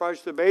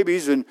sacrificed the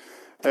babies and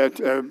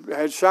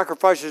had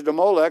sacrifices to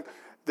Molech.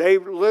 They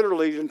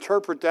literally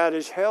interpret that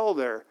as hell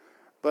there.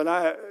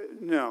 But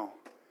no.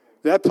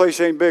 That place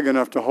ain't big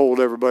enough to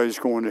hold everybody that's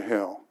going to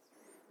hell.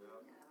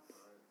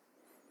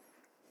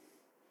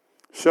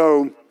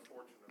 So,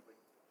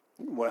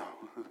 well,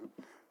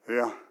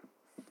 yeah.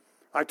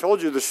 I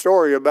told you the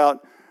story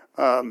about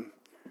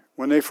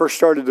when they first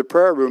started the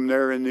prayer room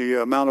there in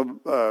the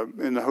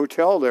in the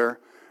hotel there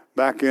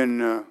back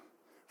in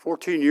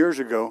 14 years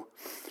ago,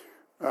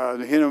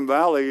 the Hinnom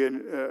Valley.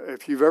 And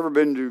if you've ever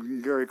been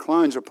to Gary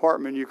Klein's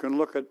apartment, you can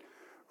look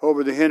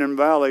over the Hinnom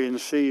Valley and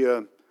see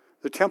the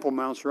Temple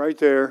Mounts right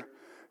there.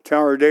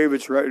 Tower of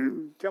David's right.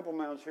 Temple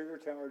Mounts here.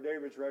 Tower of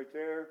David's right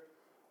there.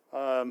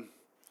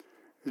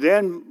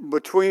 Then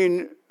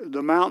between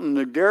the mountain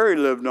that Gary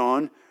lived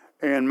on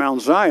and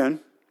Mount Zion,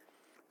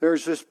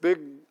 there's this big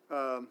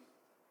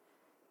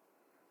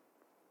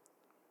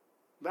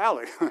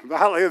valley,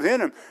 Valley of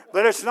Hinnom.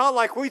 But it's not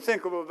like we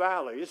think of a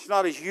valley. It's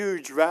not a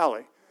huge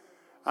valley.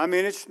 I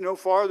mean, it's no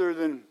farther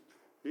than,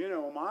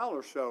 a mile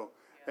or so.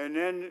 And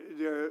then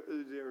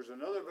there's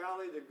another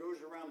valley that goes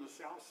around the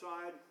south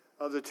side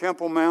of the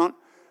Temple Mount.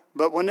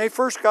 But when they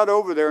first got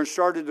over there and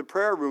started the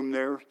prayer room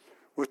there,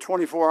 with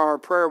 24-hour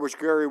prayer, which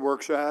Gary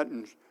works at,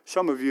 and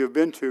some of you have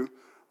been to,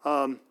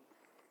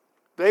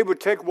 they would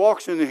take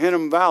walks in the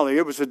Hinnom Valley.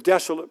 It was a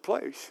desolate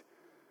place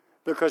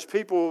because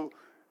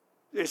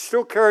it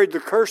still carried the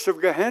curse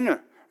of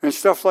Gehenna and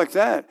stuff like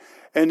that.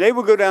 And they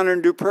would go down there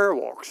and do prayer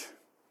walks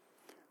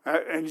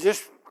and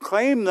just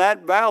claim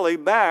that valley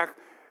back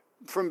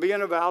from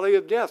being a valley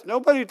of death.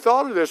 Nobody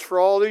thought of this for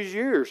all these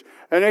years.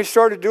 And they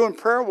started doing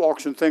prayer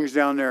walks and things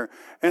down there.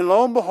 And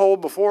lo and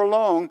behold, before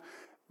long,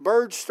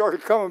 birds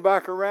started coming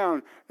back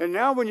around. And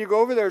now when you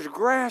go over, there's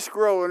grass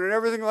growing and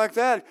everything like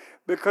that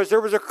because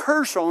there was a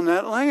curse on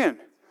that land.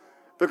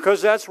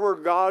 Because that's where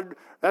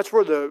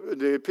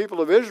the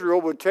people of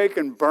Israel would take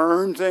and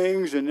burn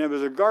things, and it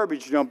was a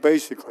garbage dump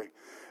basically.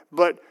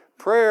 But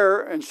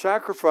prayer and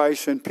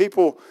sacrifice and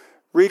people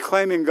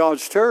reclaiming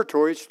God's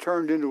territory, it's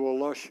turned into a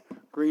lush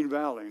green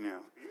valley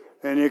now.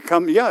 And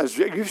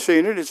you've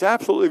seen it, it's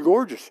absolutely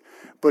gorgeous.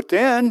 But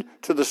then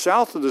to the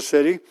south of the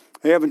city,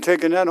 they haven't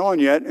taken that on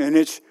yet, and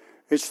it's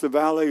the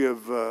valley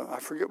of, I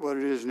forget what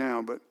it is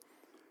now, but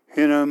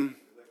Hinnom,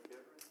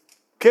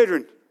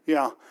 Kidron,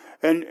 yeah.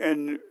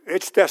 And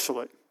it's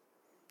desolate.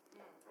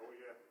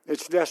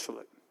 It's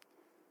desolate.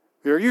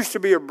 There used to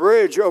be a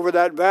bridge over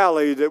that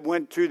valley that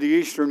went to the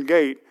eastern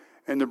gate,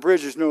 and the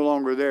bridge is no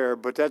longer there,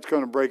 but that's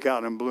going to break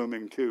out in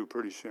blooming too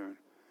pretty soon.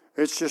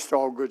 It's just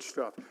all good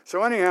stuff.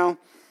 So anyhow,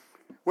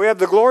 we have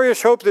the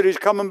glorious hope that he's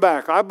coming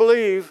back. I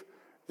believe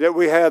that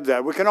we have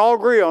that. We can all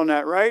agree on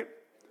that, right?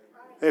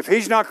 If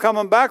he's not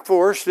coming back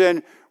for us,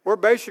 then we're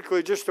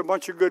basically just a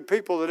bunch of good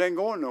people that ain't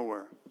going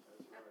nowhere.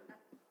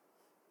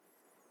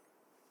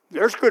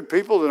 There's good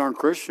people that aren't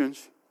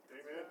Christians.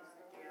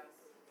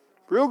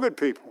 Real good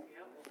people.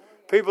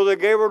 People that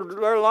gave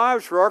their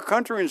lives for our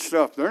country and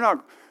stuff. They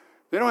don't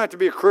have to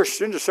be a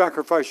Christian to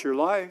sacrifice your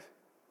life.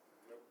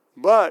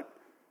 But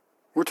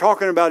we're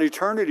talking about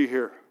eternity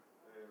here.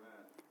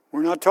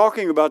 We're not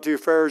talking about the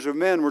affairs of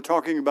men. We're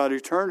talking about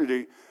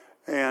eternity.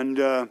 And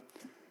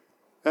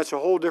that's a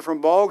whole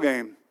different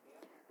ballgame.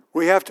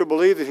 We have to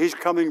believe that he's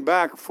coming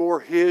back for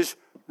his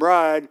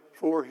bride,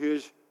 for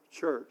his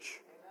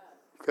church.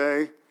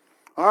 Okay?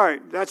 All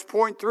right, that's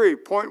point 3.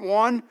 Point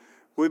 1,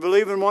 we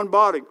believe in one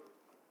body.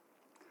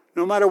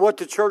 No matter what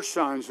the church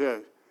sign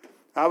says.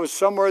 I was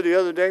somewhere the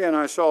other day and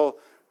I saw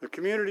the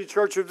community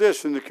church of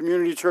this and the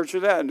community church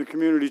of that and the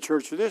community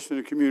church of this and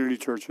the community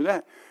church of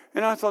that.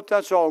 And I thought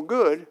that's all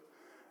good,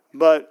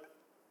 but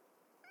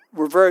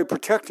we're very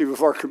protective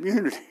of our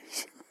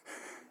communities.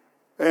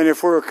 And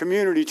if we're a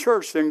community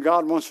church, then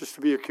God wants us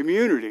to be a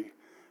community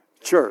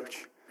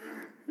church.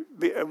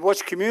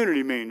 What's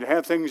community mean? To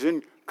have things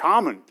in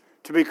common.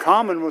 To be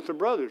common with the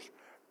brothers.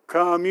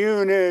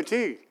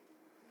 Community.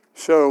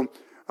 So,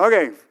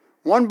 okay,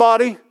 one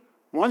body,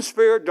 one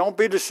spirit. Don't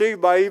be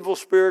deceived by evil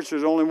spirits.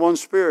 There's only one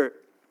spirit.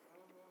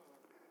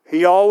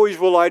 He always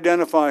will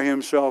identify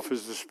himself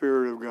as the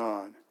Spirit of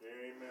God.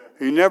 Amen.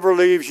 He never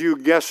leaves you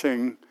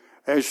guessing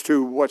as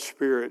to what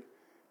spirit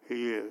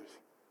he is.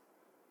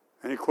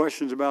 Any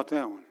questions about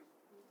that one?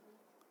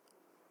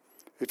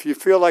 If you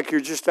feel like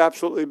you're just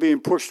absolutely being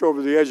pushed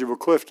over the edge of a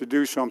cliff to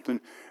do something,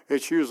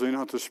 it's usually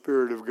not the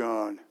Spirit of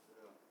God.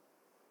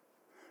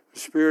 The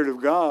Spirit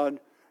of God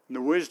and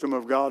the wisdom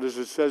of God, as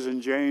it says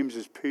in James,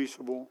 is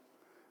peaceable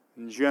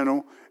and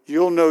gentle.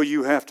 You'll know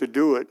you have to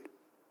do it,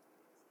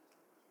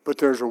 but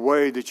there's a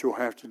way that you'll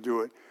have to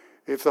do it.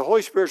 If the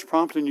Holy Spirit's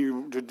prompting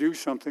you to do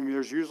something,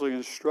 there's usually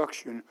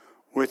instruction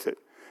with it.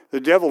 The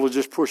devil will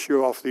just push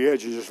you off the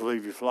edge and just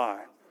leave you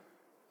fly.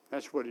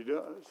 That's what he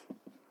does.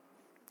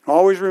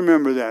 Always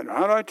remember that.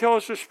 How do I tell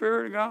it's the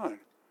Spirit of God?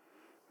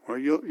 Well,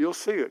 you'll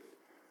see it.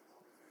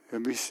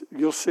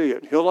 You'll see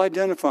it. He'll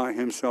identify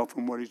himself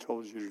in what he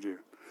told you to do.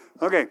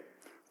 Okay,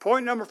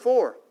 point number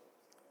 4.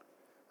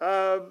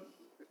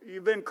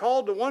 You've been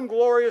called to one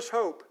glorious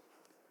hope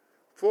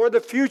for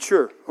the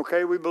future.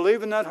 Okay, we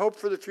believe in that hope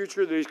for the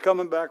future, that he's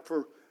coming back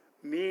for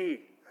me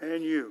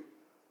and you.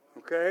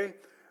 Okay,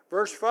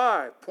 verse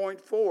 5, point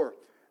 4.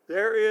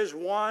 There is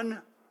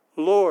one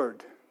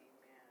Lord.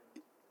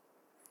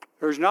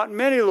 There's not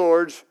many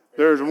Lords,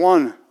 there's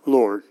one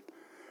Lord.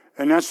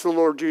 And that's the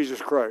Lord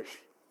Jesus Christ.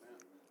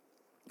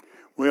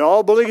 We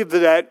all believe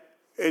that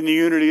in the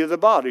unity of the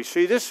body.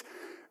 See, this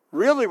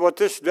really what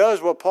this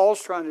does, what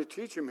Paul's trying to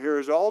teach him here,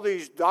 is all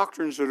these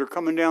doctrines that are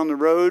coming down the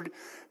road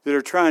that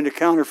are trying to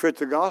counterfeit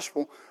the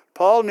gospel.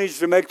 Paul needs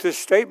to make this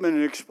statement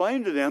and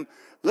explain to them,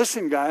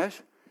 listen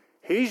guys,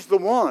 he's the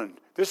one.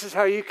 This is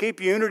how you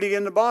keep unity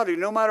in the body.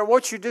 No matter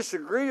what you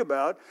disagree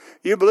about,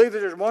 you believe that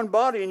there's one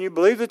body and you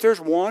believe that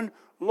there's one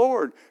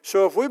Lord.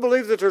 So if we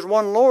believe that there's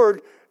one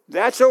Lord,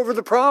 that's over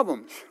the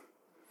problems.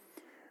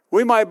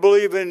 We might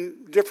believe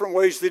in different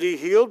ways that he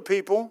healed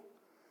people.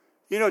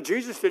 You know,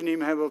 Jesus didn't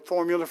even have a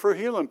formula for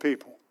healing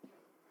people.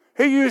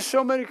 He used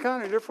so many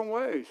kind of different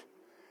ways.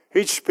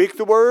 He'd speak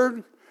the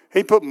word.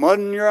 He'd put mud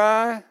in your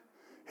eye.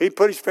 He'd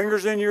put his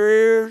fingers in your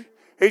ears.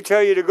 He'd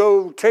tell you to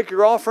go take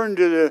your offering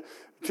to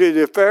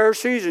the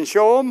Pharisees and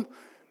show them.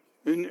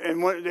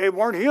 And when they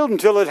weren't healed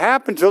until it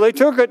happened, until they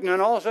took it. And then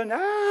all of a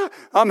sudden,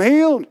 I'm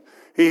healed.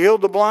 He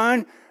healed the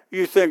blind.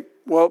 you think,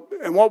 well,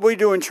 and what we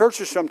do in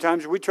churches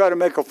sometimes, we try to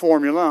make a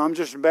formula. I'm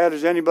just as bad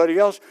as anybody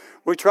else.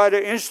 We try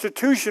to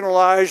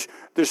institutionalize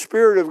the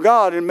Spirit of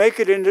God and make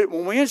it into,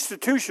 when we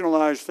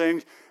institutionalize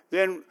things,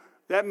 then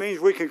that means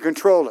we can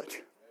control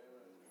it.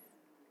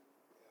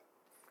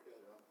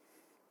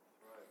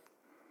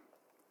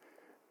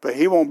 But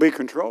he won't be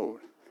controlled.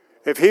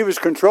 If he was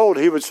controlled,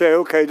 he would say,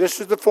 okay, this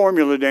is the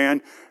formula,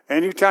 Dan.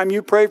 Anytime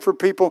you pray for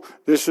people,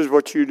 this is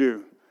what you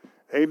do.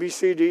 A, B,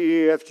 C, D,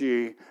 E, F,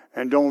 G,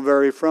 and don't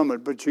vary from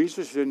it. But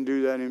Jesus didn't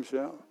do that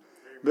himself.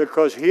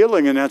 Because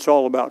healing, and that's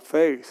all about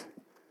faith.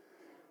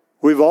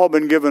 We've all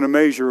been given a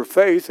measure of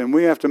faith, and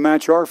we have to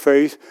match our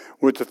faith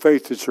with the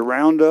faith that's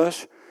around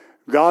us.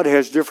 God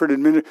has different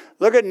administrators.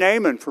 Look at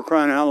Naaman, for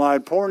crying out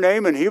loud. Poor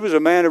Naaman, he was a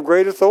man of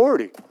great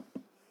authority.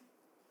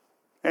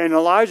 And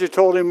Elijah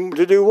told him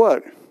to do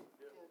what?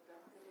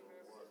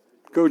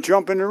 Go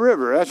jump in the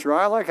river. That's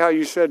right. I like how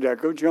you said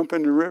that. Go jump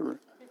in the river.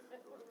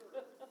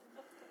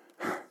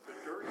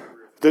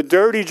 The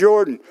dirty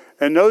Jordan.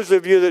 And those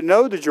of you that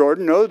know the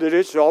Jordan know that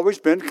it's always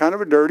been kind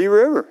of a dirty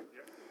river.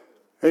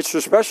 It's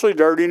especially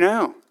dirty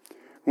now.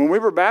 When we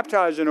were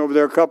baptizing over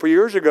there a couple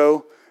years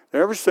ago,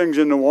 there was things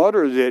in the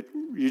water that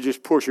you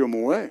just push them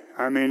away.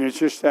 I mean, it's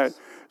just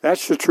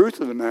that's the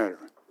truth of the matter.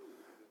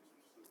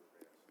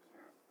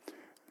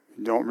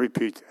 Don't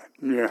repeat that.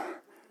 Yeah.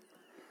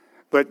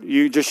 But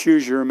you just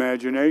use your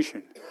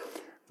imagination.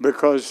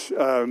 Because,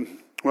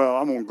 well,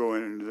 I won't go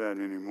into that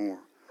anymore.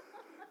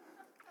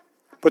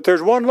 But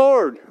there's one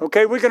Lord.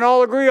 Okay, we can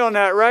all agree on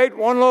that, right?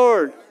 One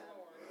Lord.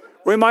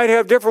 We might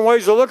have different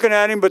ways of looking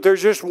at him, but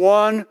there's just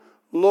one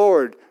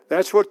Lord.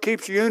 That's what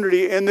keeps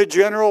unity in the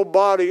general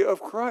body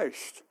of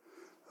Christ.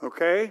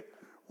 Okay?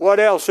 What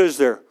else is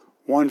there?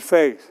 One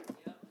faith.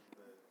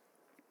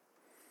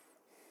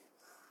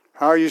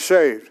 How are you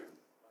saved?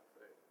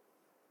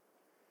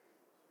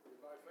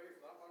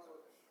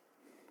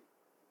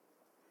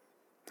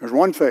 There's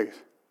one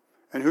faith.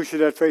 And who should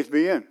that faith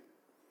be in?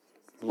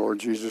 The Lord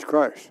Jesus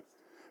Christ,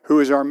 who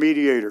is our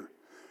mediator.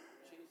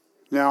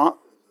 Now,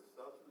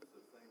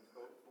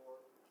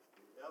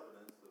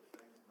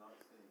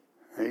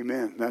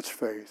 amen. That's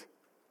faith.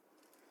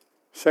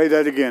 Say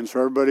that again so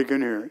everybody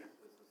can hear it.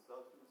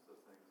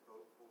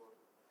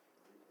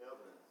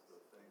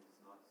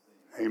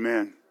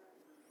 Amen.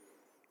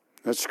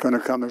 That's going to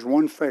come as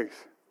one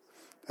faith.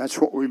 That's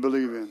what we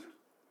believe in.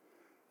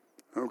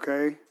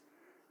 Okay?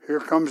 Here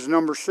comes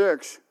number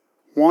 6.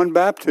 One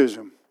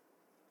baptism.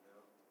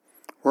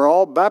 We're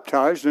all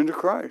baptized into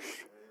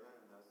Christ.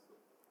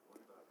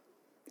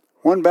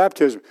 One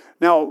baptism.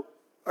 Now,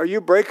 are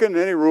you breaking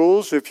any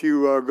rules if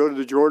you go to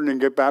the Jordan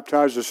and get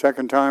baptized a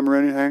second time or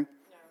anything?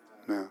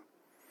 No.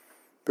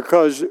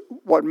 Because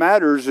what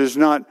matters is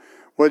not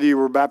whether you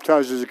were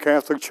baptized as a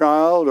Catholic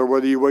child or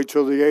whether you wait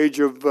till the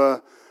age of,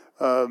 a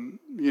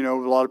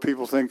lot of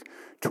people think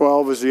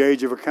 12 is the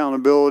age of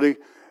accountability.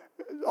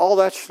 All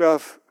that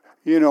stuff,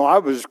 I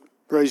was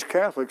raised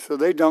Catholic, so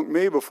they dunked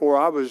me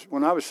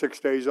when I was 6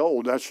 days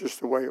old. That's just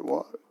the way it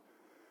was.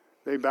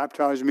 They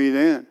baptized me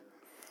then.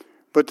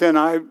 But then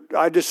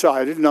I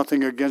decided,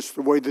 nothing against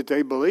the way that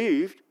they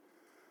believed,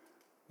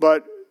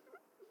 but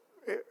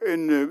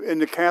in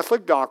the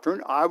Catholic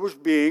doctrine, I was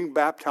being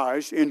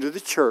baptized into the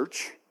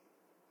church,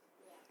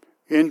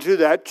 into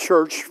that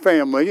church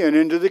family, and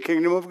into the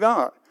kingdom of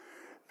God.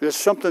 There's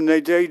something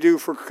they do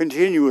for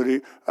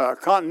continuity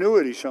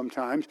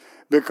sometimes,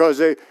 because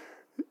they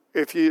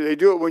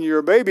do it when you're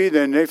a baby,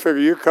 then they figure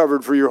you're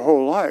covered for your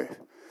whole life.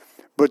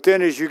 But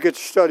then as you get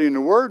to studying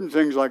the Word and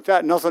things like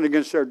that, nothing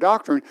against their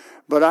doctrine,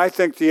 but I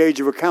think the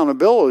age of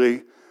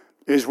accountability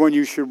is when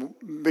you should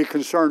be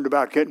concerned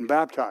about getting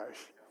baptized.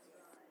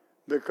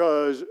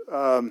 Because,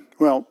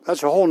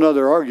 that's a whole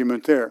other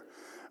argument there.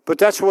 But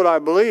that's what I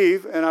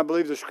believe, and I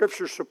believe the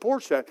Scripture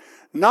supports that.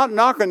 Not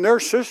knocking their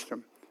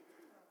system,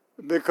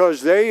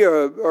 because they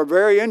are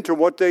very into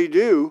what they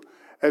do,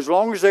 as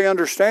long as they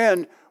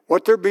understand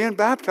what they're being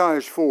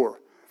baptized for.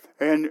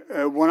 And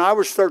when I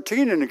was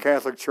 13 in the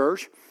Catholic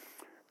Church,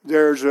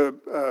 there's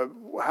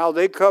how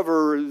they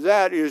cover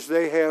that is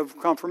they have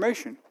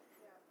confirmation.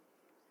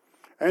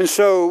 And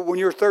so when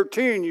you're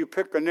 13, you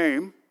pick a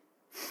name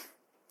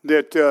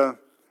that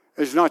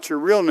is not your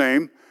real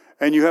name,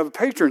 and you have a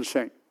patron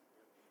saint.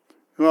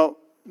 Well,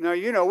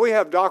 now, we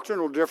have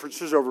doctrinal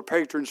differences over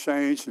patron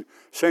saints, and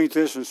saint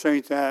this and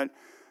saint that.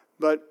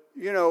 But,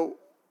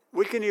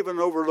 we can even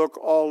overlook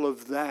all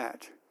of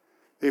that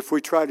if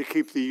we try to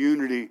keep the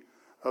unity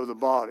of the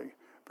body.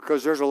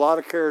 Because there's a lot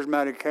of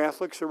charismatic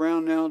Catholics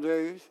around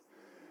nowadays.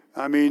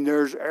 I mean,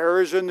 there's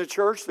errors in the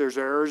church. There's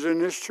errors in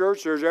this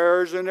church. There's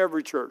errors in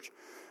every church.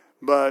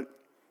 But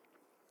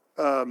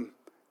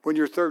when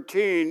you're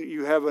 13,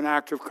 you have an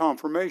act of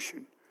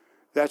confirmation.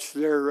 That's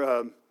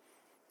their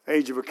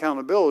age of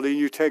accountability.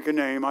 You take a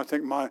name. I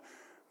think my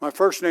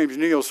first name's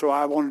Neil, so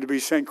I wanted to be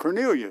St.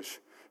 Cornelius.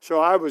 So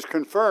I was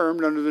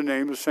confirmed under the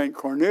name of St.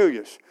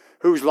 Cornelius,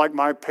 who's like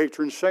my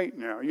patron saint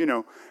now.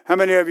 How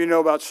many of you know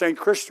about St.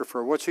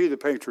 Christopher? What's he the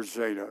patron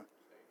saint of?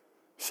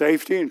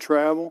 Safety and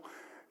travel.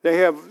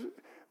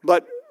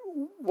 But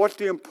what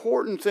the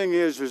important thing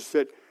is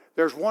that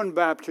there's one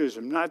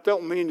baptism. That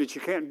don't mean that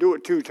you can't do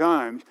it 2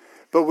 times,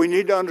 but we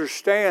need to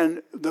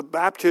understand the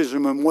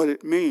baptism and what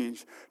it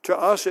means. To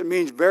us, it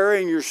means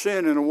burying your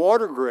sin in a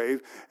water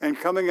grave and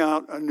coming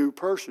out a new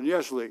person.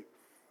 Yes, Lee?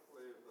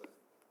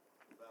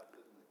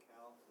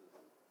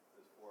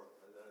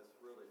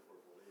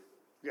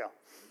 Yeah.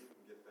 You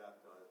can get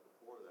baptized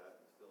before that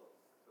and still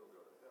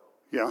go to hell.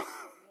 Yeah.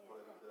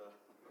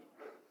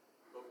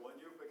 But when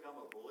you become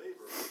a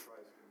believer in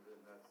Christ,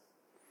 then that's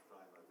the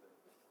time I think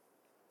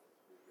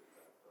you get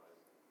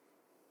baptized.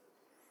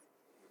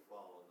 You're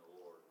following the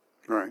Lord.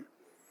 Right.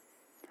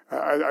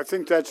 I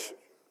think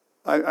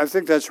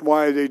that's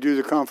why they do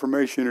the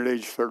confirmation at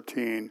age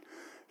 13,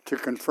 to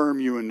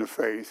confirm you in the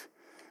faith.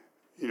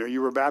 You know,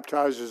 you were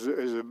baptized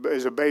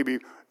as a baby.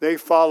 They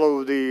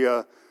follow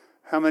the.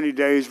 How many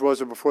days was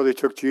it before they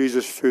took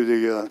Jesus to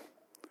the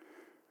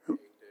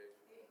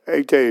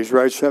 8 days,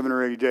 right? 7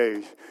 or 8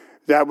 days.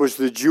 That was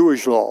the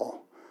Jewish law.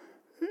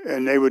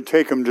 And they would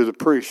take him to the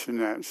priest and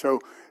that. So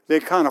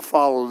they kind of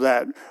follow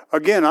that.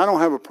 Again, I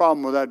don't have a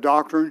problem with that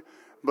doctrine,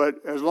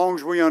 but as long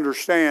as we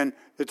understand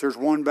that there's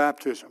one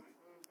baptism.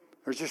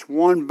 There's just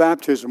one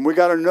baptism. We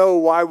got to know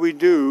why we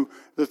do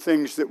the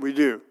things that we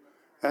do.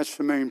 That's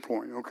the main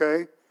point,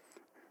 okay?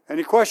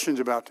 Any questions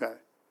about that?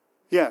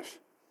 Yes.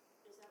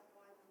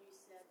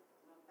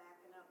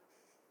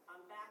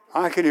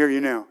 I can hear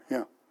you now,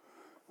 yeah.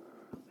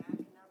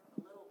 Backing up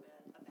a little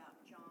bit about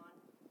John,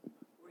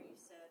 where you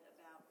said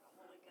about the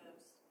Holy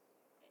Ghost,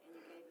 and you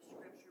gave a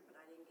scripture, but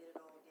I didn't get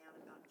it all down,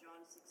 about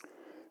John 16.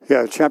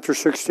 Yeah, chapter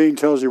 16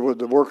 tells you what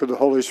the work of the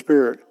Holy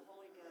Spirit. The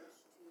Holy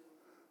Ghost to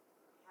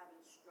have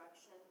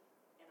instruction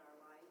in our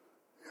life,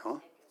 Yeah.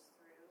 take us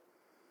through.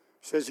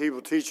 Says he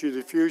will teach you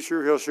the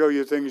future. He'll show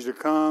you things to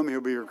come.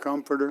 He'll be your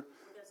comforter.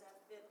 Does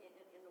that fit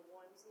in the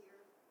ones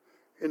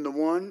here? In the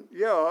one,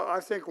 yeah, I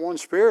think one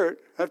spirit.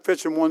 That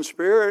fits in one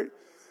spirit.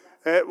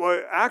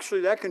 Well,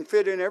 actually, that can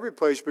fit in every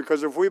place,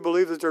 because if we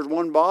believe that there's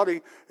one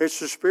body, it's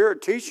the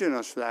Spirit teaching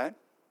us that.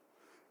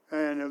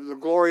 And the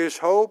glorious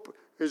hope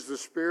is the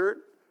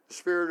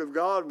Spirit of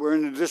God. We're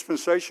in the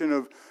dispensation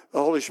of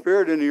the Holy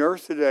Spirit in the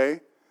earth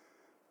today.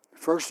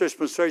 First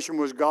dispensation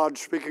was God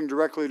speaking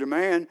directly to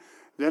man.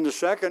 Then the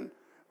second,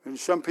 and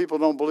some people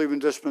don't believe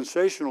in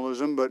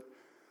dispensationalism, but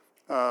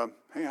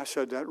hey, I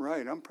said that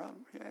right. I'm proud.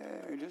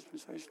 Yay,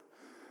 dispensation.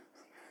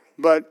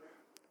 But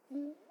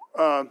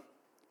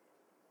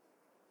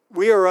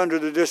we are under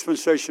the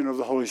dispensation of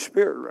the Holy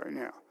Spirit right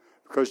now,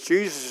 because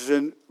Jesus is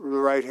in the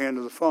right hand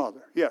of the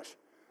Father. Yes?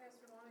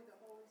 Pastor Lonnie, the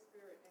Holy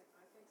Spirit, and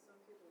I think some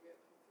people get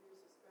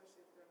confused,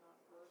 especially if they're not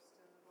versed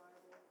in the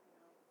Bible,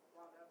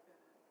 brought up in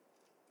it.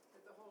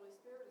 That the Holy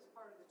Spirit is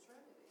part of the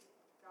Trinity.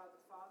 God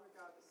the Father,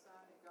 God the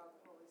Son, and God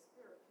the Holy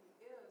Spirit. He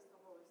is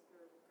the Holy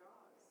Spirit of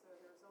God. So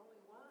there's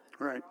only one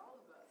Right. for all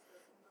of us.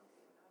 There cannot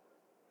be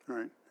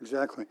another. Right,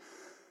 exactly.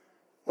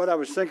 What I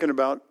was thinking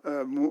about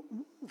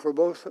for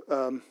both,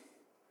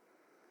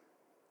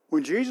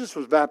 when Jesus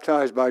was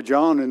baptized by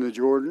John in the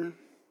Jordan,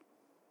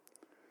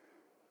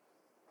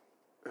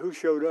 who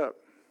showed up?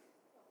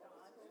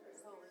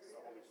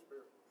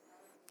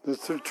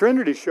 The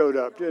Trinity showed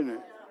up, didn't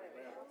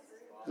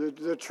it?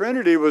 The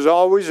Trinity was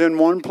always in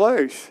one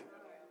place.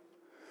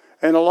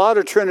 And a lot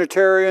of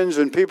Trinitarians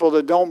and people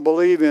that don't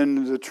believe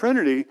in the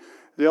Trinity,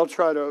 they'll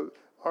try to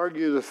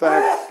argue the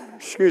fact,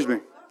 excuse me,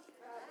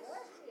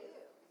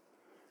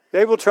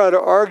 they will try to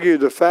argue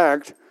the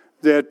fact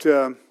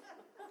that,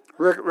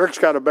 Rick's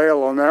got a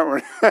bail on that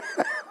one.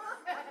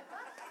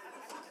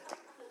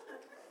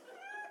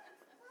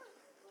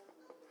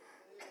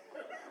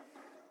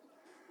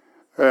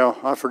 Well,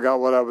 I forgot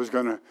what I was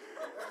going to.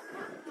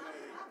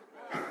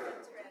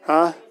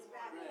 Huh?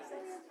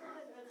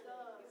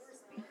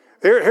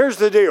 Here's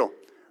the deal.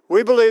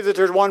 We believe that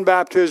there's one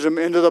baptism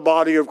into the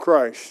body of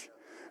Christ.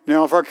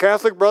 Now, if our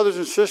Catholic brothers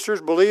and sisters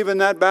believe in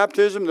that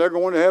baptism, they're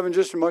going to heaven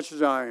just as much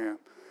as I am.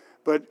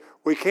 But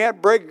we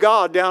can't break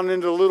God down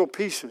into little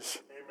pieces.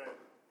 Amen.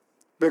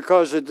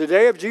 Because at the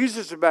day of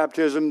Jesus'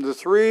 baptism, the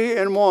 3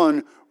 in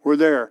 1 were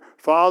there.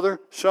 Father,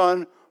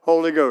 Son,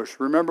 Holy Ghost.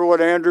 Remember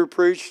what Andrew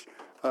preached?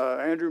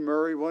 Andrew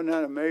Murray, wasn't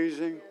that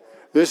amazing?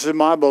 This is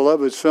my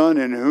beloved Son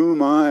in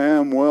whom I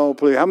am well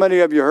pleased. How many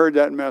of you heard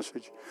that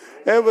message?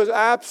 It was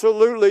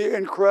absolutely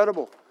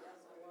incredible.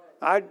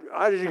 I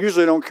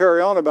usually don't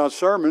carry on about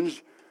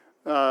sermons,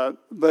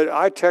 but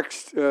I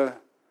text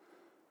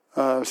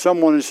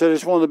someone and said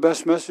it's one of the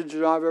best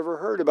messages I've ever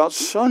heard about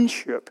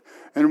sonship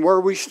and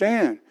where we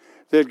stand.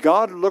 That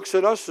God looks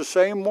at us the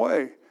same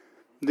way,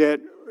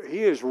 that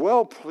He is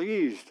well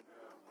pleased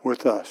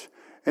with us.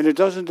 And it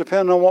doesn't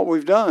depend on what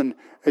we've done.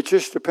 It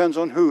just depends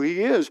on who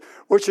He is,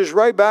 which is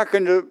right back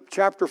into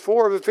chapter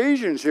 4 of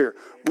Ephesians here.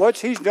 What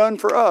He's done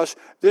for us,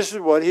 this is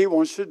what He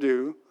wants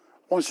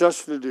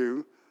us to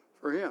do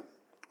for Him.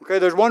 Okay,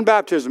 there's one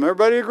baptism.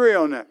 Everybody agree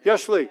on that?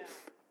 Yes, Lee? I just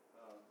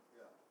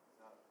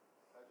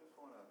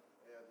want to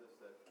add this,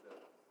 that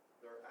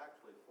there are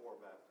actually 4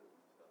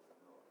 baptisms that we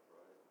know of,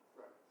 right?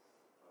 Right.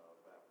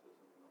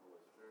 Baptism in the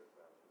Holy Spirit,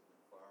 baptism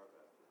in fire,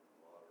 baptism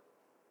in water,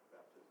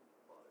 baptism in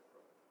the body of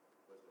Christ.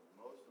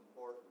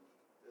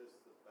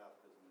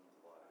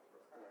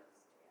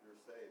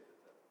 saved at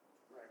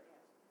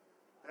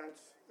that point.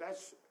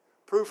 That's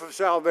proof of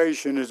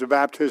salvation is a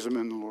baptism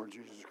in the Lord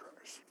Jesus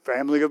Christ.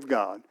 Family of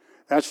God.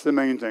 That's the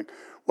main thing.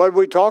 What are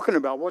we talking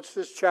about? What's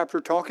this chapter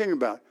talking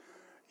about?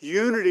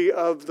 Unity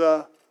of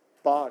the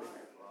body.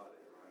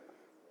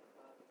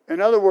 In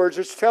other words,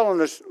 it's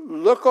telling us,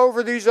 look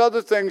over these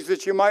other things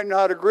that you might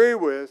not agree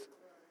with,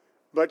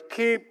 but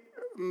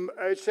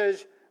it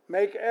says,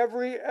 make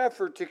every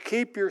effort to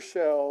keep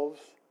yourselves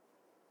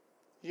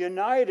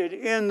united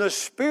in the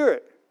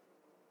Spirit.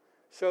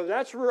 So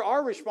that's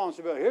our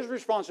responsibility. His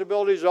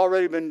responsibility has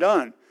already been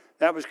done.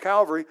 That was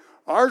Calvary.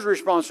 Our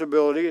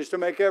responsibility is to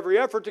make every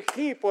effort to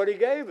keep what He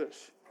gave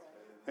us.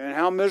 And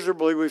how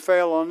miserably we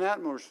fail on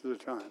that most of the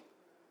time.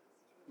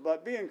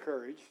 But be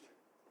encouraged.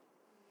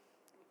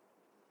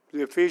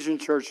 The Ephesian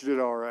church did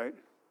all right.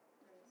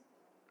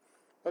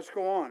 Let's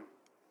go on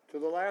to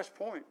the last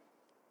point.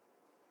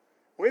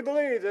 We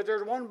believe that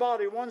there's one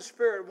body, one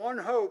Spirit, one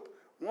hope,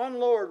 one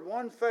Lord,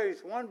 one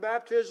faith, one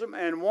baptism,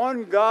 and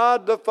one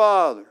God the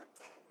Father.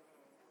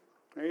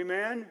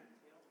 Amen?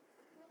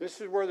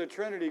 This is where the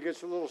Trinity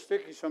gets a little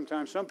sticky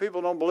sometimes. Some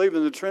people don't believe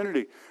in the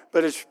Trinity,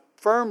 but it's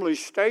firmly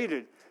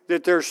stated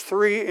that there's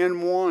three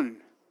in one.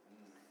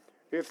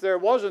 If there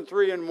wasn't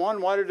three in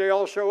one, why did they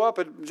all show up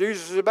at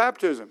Jesus'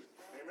 baptism?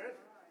 Amen.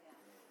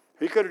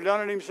 He could have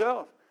done it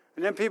himself.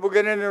 And then people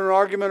get into an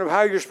argument of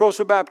how you're supposed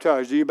to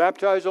baptize. Do you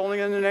baptize only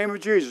in the name of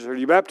Jesus? Or do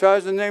you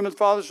baptize in the name of the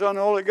Father, Son, and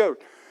Holy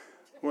Ghost?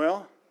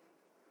 Well,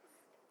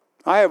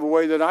 I have a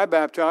way that I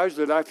baptize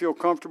that I feel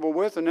comfortable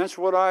with, and that's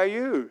what I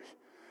use.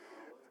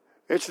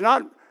 It's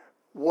not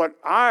what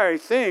I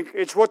think,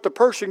 it's what the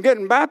person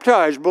getting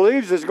baptized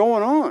believes is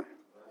going on.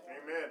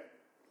 Amen.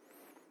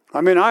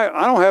 I mean,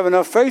 I don't have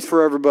enough faith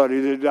for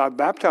everybody that I've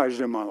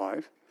baptized in my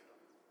life.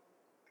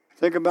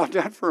 Think about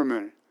that for a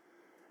minute.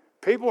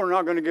 People are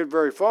not going to get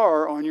very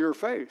far on your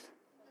faith.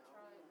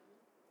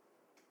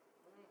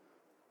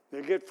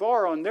 They get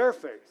far on their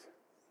faith.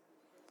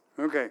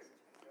 Okay.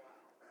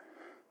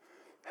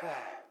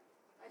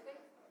 I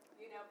think,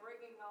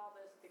 bringing all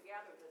this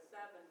together, the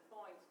 7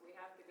 points, we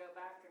have to go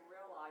back and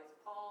realize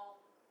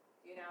Paul,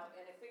 in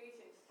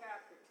Ephesians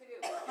chapter 2,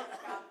 he's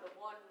got the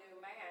one new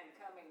man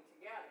coming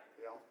together.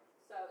 Yeah.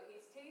 So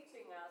he's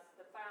teaching us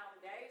the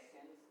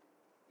foundations,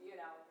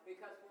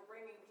 because we're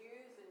bringing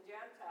Jews and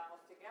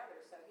Gentiles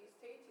together. So he's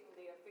teaching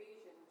the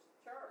Ephesians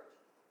church,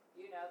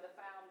 the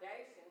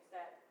foundations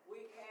that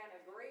we can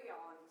agree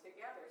on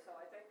together. So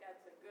I think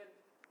that's a good,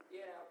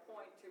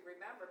 point to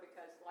remember,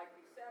 because like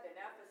you said, in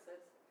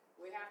Ephesus,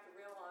 we have to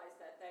realize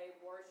that they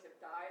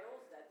worshipped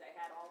idols, that they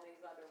had all these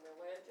other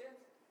religions,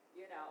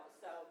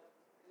 so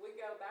we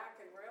go back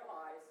and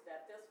realize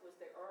that this was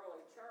the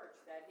early church,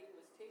 that he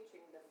was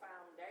teaching the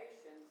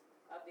foundations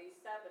of these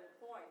 7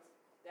 points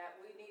that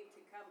we need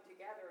to come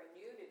together in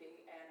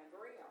unity and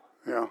agree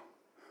on.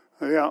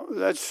 Yeah,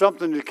 that's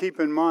something to keep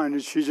in mind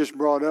that she just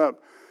brought up.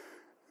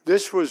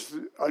 This was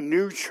a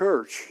new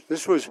church.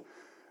 This was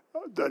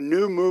the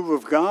new move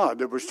of God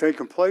that was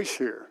taking place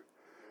here.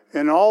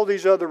 And all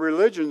these other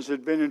religions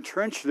had been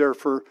entrenched there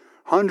for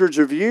hundreds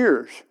of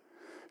years.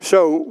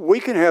 So we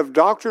can have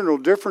doctrinal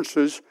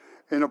differences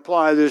and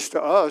apply this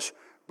to us,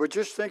 but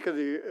just think of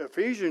the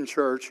Ephesian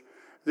church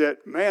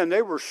that, man,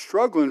 they were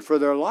struggling for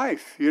their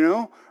life,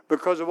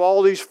 because of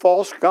all these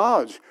false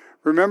gods.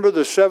 Remember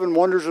the 7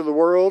 wonders of the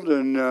world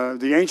and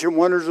the ancient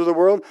wonders of the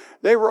world?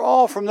 They were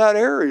all from that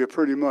area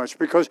pretty much,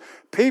 because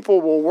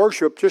people will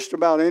worship just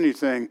about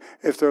anything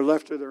if they're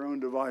left to their own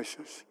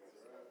devices.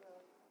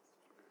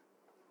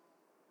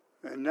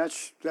 And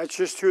that's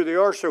just who they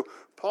are. So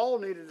Paul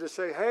needed to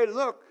say, hey,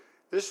 look,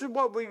 this is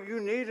what you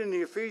need in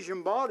the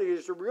Ephesian body,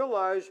 is to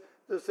realize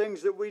the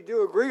things that we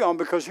do agree on.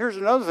 Because here's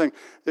another thing.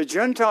 The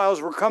Gentiles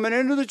were coming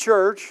into the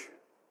church,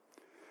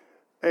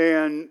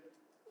 and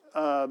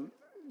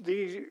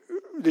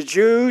the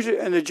Jews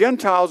and the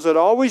Gentiles had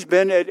always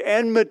been at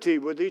enmity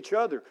with each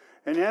other.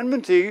 And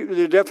enmity,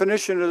 the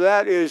definition of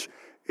that is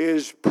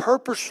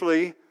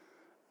purposely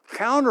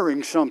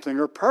countering something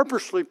or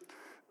purposely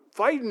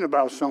fighting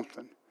about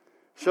something.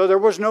 So there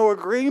was no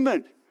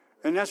agreement.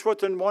 And that's what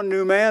the one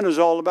new man is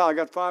all about. I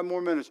got 5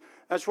 more minutes.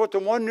 That's what the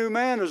one new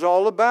man is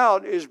all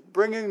about, is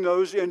bringing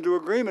those into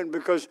agreement.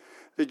 Because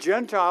the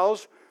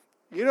Gentiles,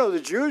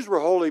 the Jews were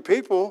holy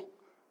people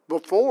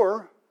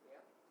before.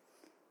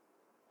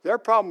 Their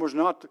problem was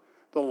not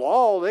the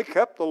law. They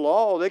kept the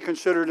law. They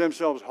considered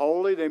themselves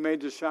holy. They made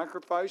the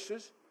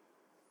sacrifices.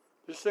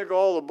 Just think of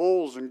all the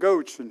bulls and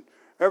goats and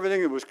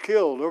everything that was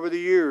killed over the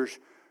years.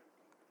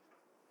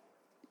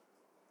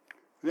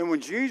 And then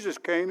when Jesus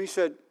came, he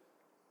said,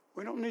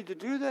 we don't need to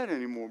do that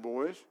anymore,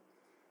 boys.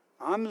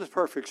 I'm the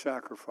perfect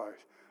sacrifice.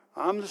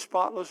 I'm the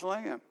spotless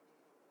lamb.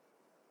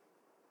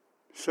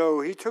 So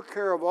he took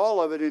care of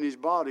all of it in his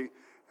body,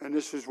 and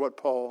this is what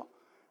Paul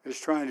is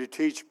trying to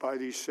teach by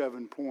these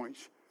 7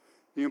 points.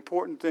 The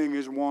important thing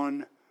is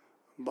one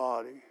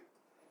body.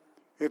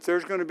 If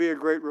there's going to be a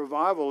great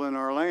revival in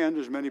our land,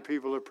 as many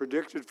people have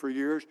predicted for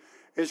years,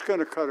 it's going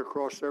to cut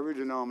across every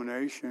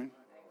denomination.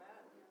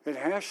 It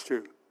has to.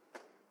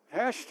 It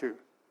has to.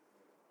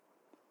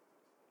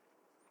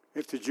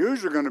 If the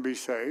Jews are going to be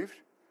saved,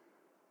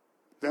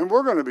 then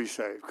we're going to be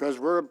saved because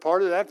we're a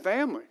part of that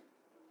family.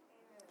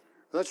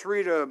 Let's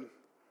read a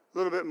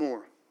little bit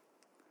more.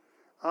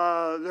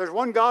 There's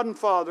one God and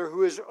Father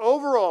who is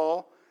over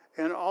all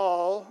and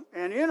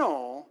in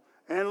all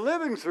and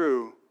living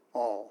through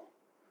all.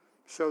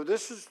 So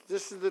this is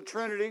the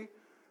Trinity.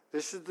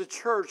 This is the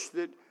church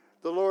that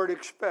the Lord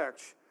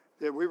expects,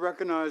 that we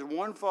recognize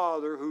one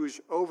Father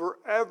who's over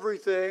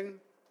everything.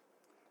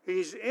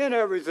 He's in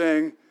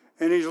everything,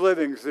 and he's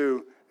living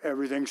through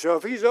everything. So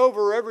if he's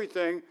over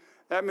everything,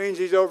 that means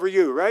he's over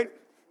you, right?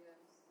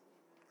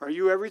 Are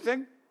you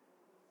everything?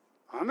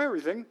 I'm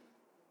everything.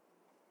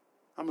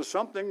 I'm a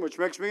something, which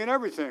makes me an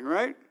everything,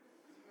 right?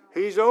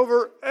 He's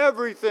over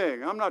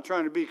everything. I'm not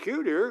trying to be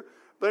cute here,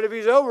 but if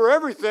he's over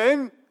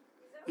everything,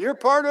 you're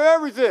part of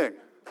everything.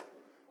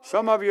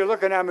 Some of you are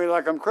looking at me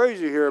like I'm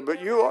crazy here,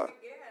 but you are. Again,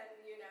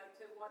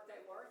 to what they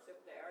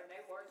worship there, and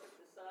they worship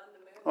the sun, the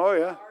moon, Oh, the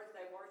yeah. stars,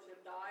 they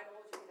worship the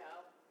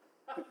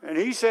idols, And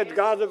he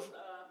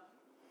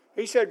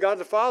said God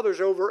the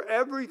Father's over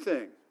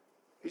everything.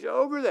 He's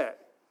over that.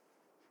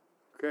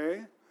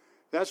 Okay?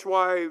 That's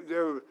why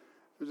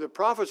the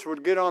prophets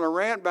would get on a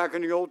rant back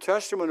in the Old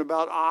Testament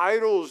about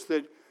idols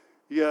that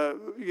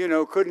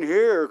couldn't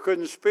hear or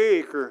couldn't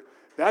speak, or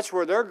that's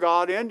where their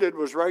God ended,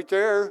 was right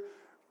there.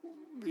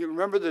 You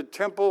remember the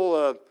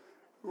temple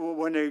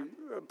when they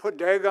put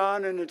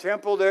Dagon in the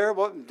temple there?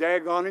 What?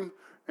 Dagon him.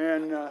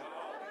 And that's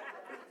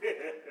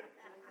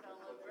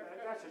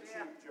a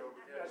cheap joke.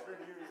 That's been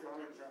used all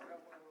the time.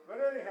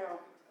 But anyhow,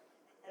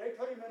 they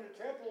put him in the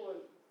temple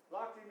and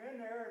locked him in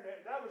there,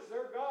 and that was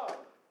their God.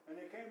 And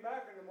they came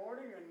back in the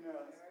morning, and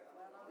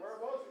where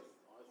was he?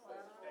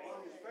 On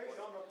his face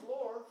on the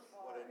floor.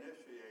 What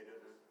initiated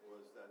it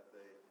was that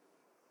they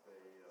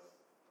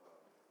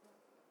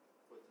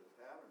put the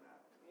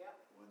tabernacle. Yep.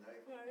 When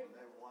they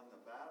won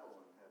the battle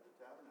and had the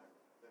tabernacle,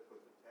 they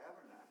put the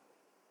tabernacle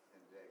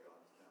in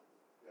Dagon's temple.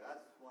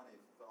 That's when he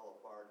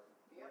fell apart.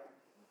 Yep.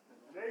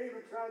 They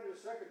even tried it a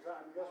second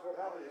time. Guess what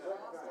happened the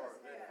second time?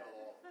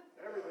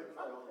 Everything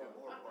fell apart.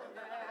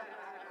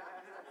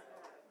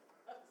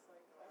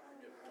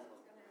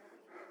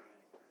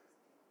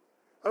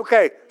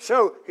 Okay,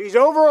 so he's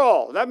over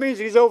all. That means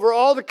he's over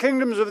all the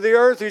kingdoms of the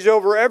earth. He's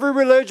over every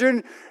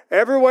religion,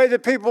 every way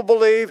that people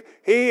believe.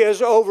 He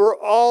is over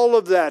all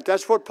of that.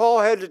 That's what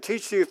Paul had to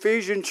teach the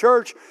Ephesian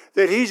church,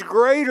 that he's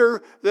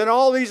greater than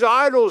all these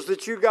idols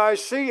that you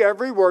guys see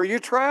everywhere you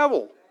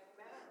travel.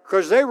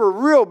 Because they were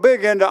real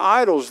big into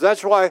idols.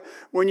 That's why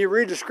when you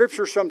read the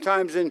scripture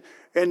sometimes and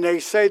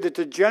they say that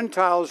the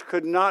Gentiles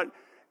could not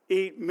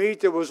eat meat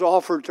that was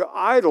offered to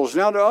idols.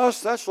 Now to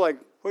us, that's like,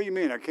 what do you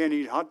mean? I can't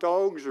eat hot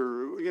dogs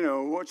or,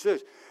 what's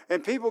this?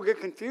 And people get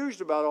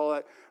confused about all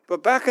that.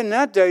 But back in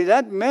that day,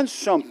 that meant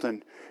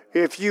something.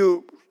 If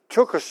you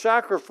took a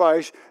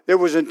sacrifice that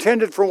was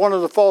intended for one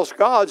of the false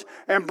gods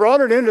and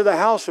brought it into the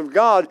house of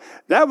God,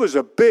 that was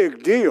a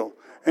big deal.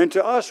 And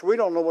to us, we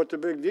don't know what the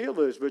big deal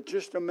is, but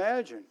just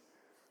imagine.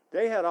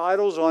 They had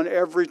idols on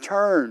every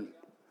turn.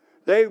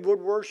 They would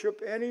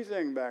worship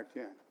anything back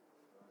then.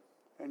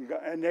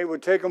 And they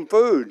would take them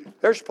food.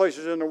 There's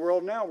places in the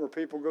world now where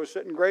people go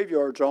sit in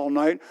graveyards all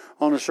night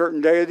on a certain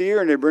day of the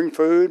year, and they bring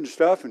food and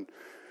stuff and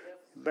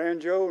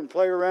banjo and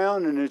play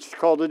around, and it's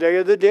called the Day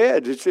of the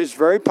Dead. It's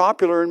very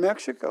popular in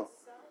Mexico.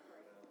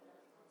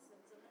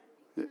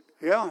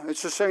 Yeah,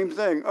 it's the same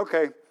thing.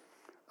 Okay.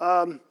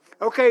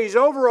 Okay, he's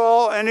over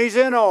all and he's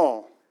in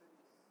all.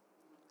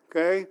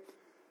 Okay.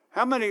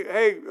 How many,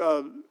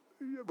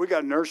 we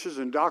got nurses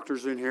and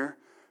doctors in here.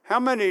 How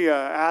many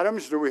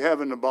atoms do we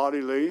have in the body,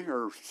 Lee,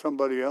 or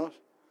somebody else?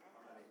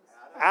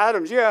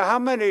 Atoms, yeah. How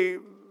many?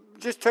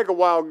 Just take a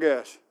wild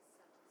guess.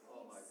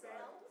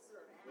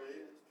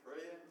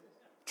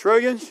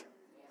 Trillions?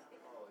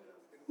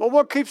 Well,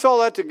 what keeps all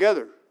that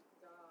together?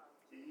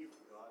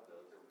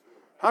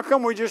 How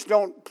come we just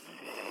don't?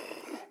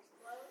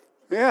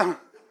 Yeah.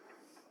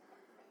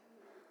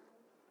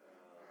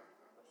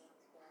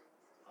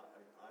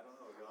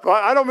 Well,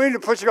 I don't mean to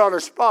put you on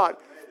the spot.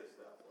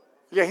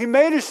 Yeah, he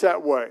made us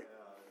that way.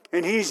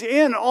 And he's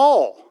in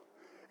all.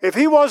 If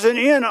he wasn't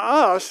in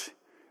us,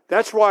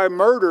 that's why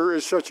murder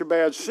is such a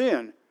bad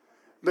sin.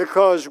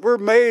 Because we're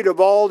made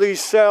of all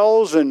these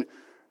cells, and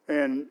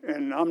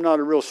I'm not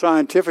a real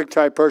scientific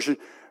type person,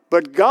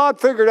 but God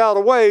figured out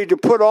a way to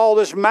put all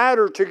this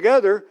matter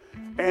together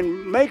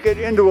and make it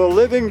into a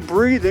living,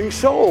 breathing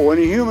soul and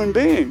a human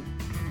being.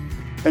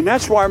 And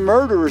that's why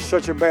murder is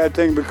such a bad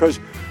thing, because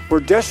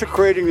we're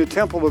desecrating the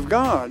temple of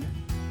God.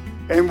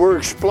 And we're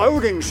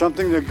exploding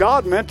something that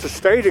God meant to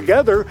stay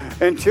together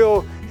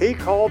until he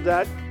called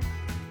that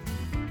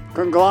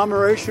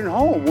conglomeration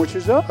home, which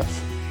is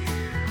us.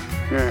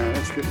 Yeah,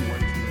 that's getting way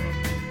too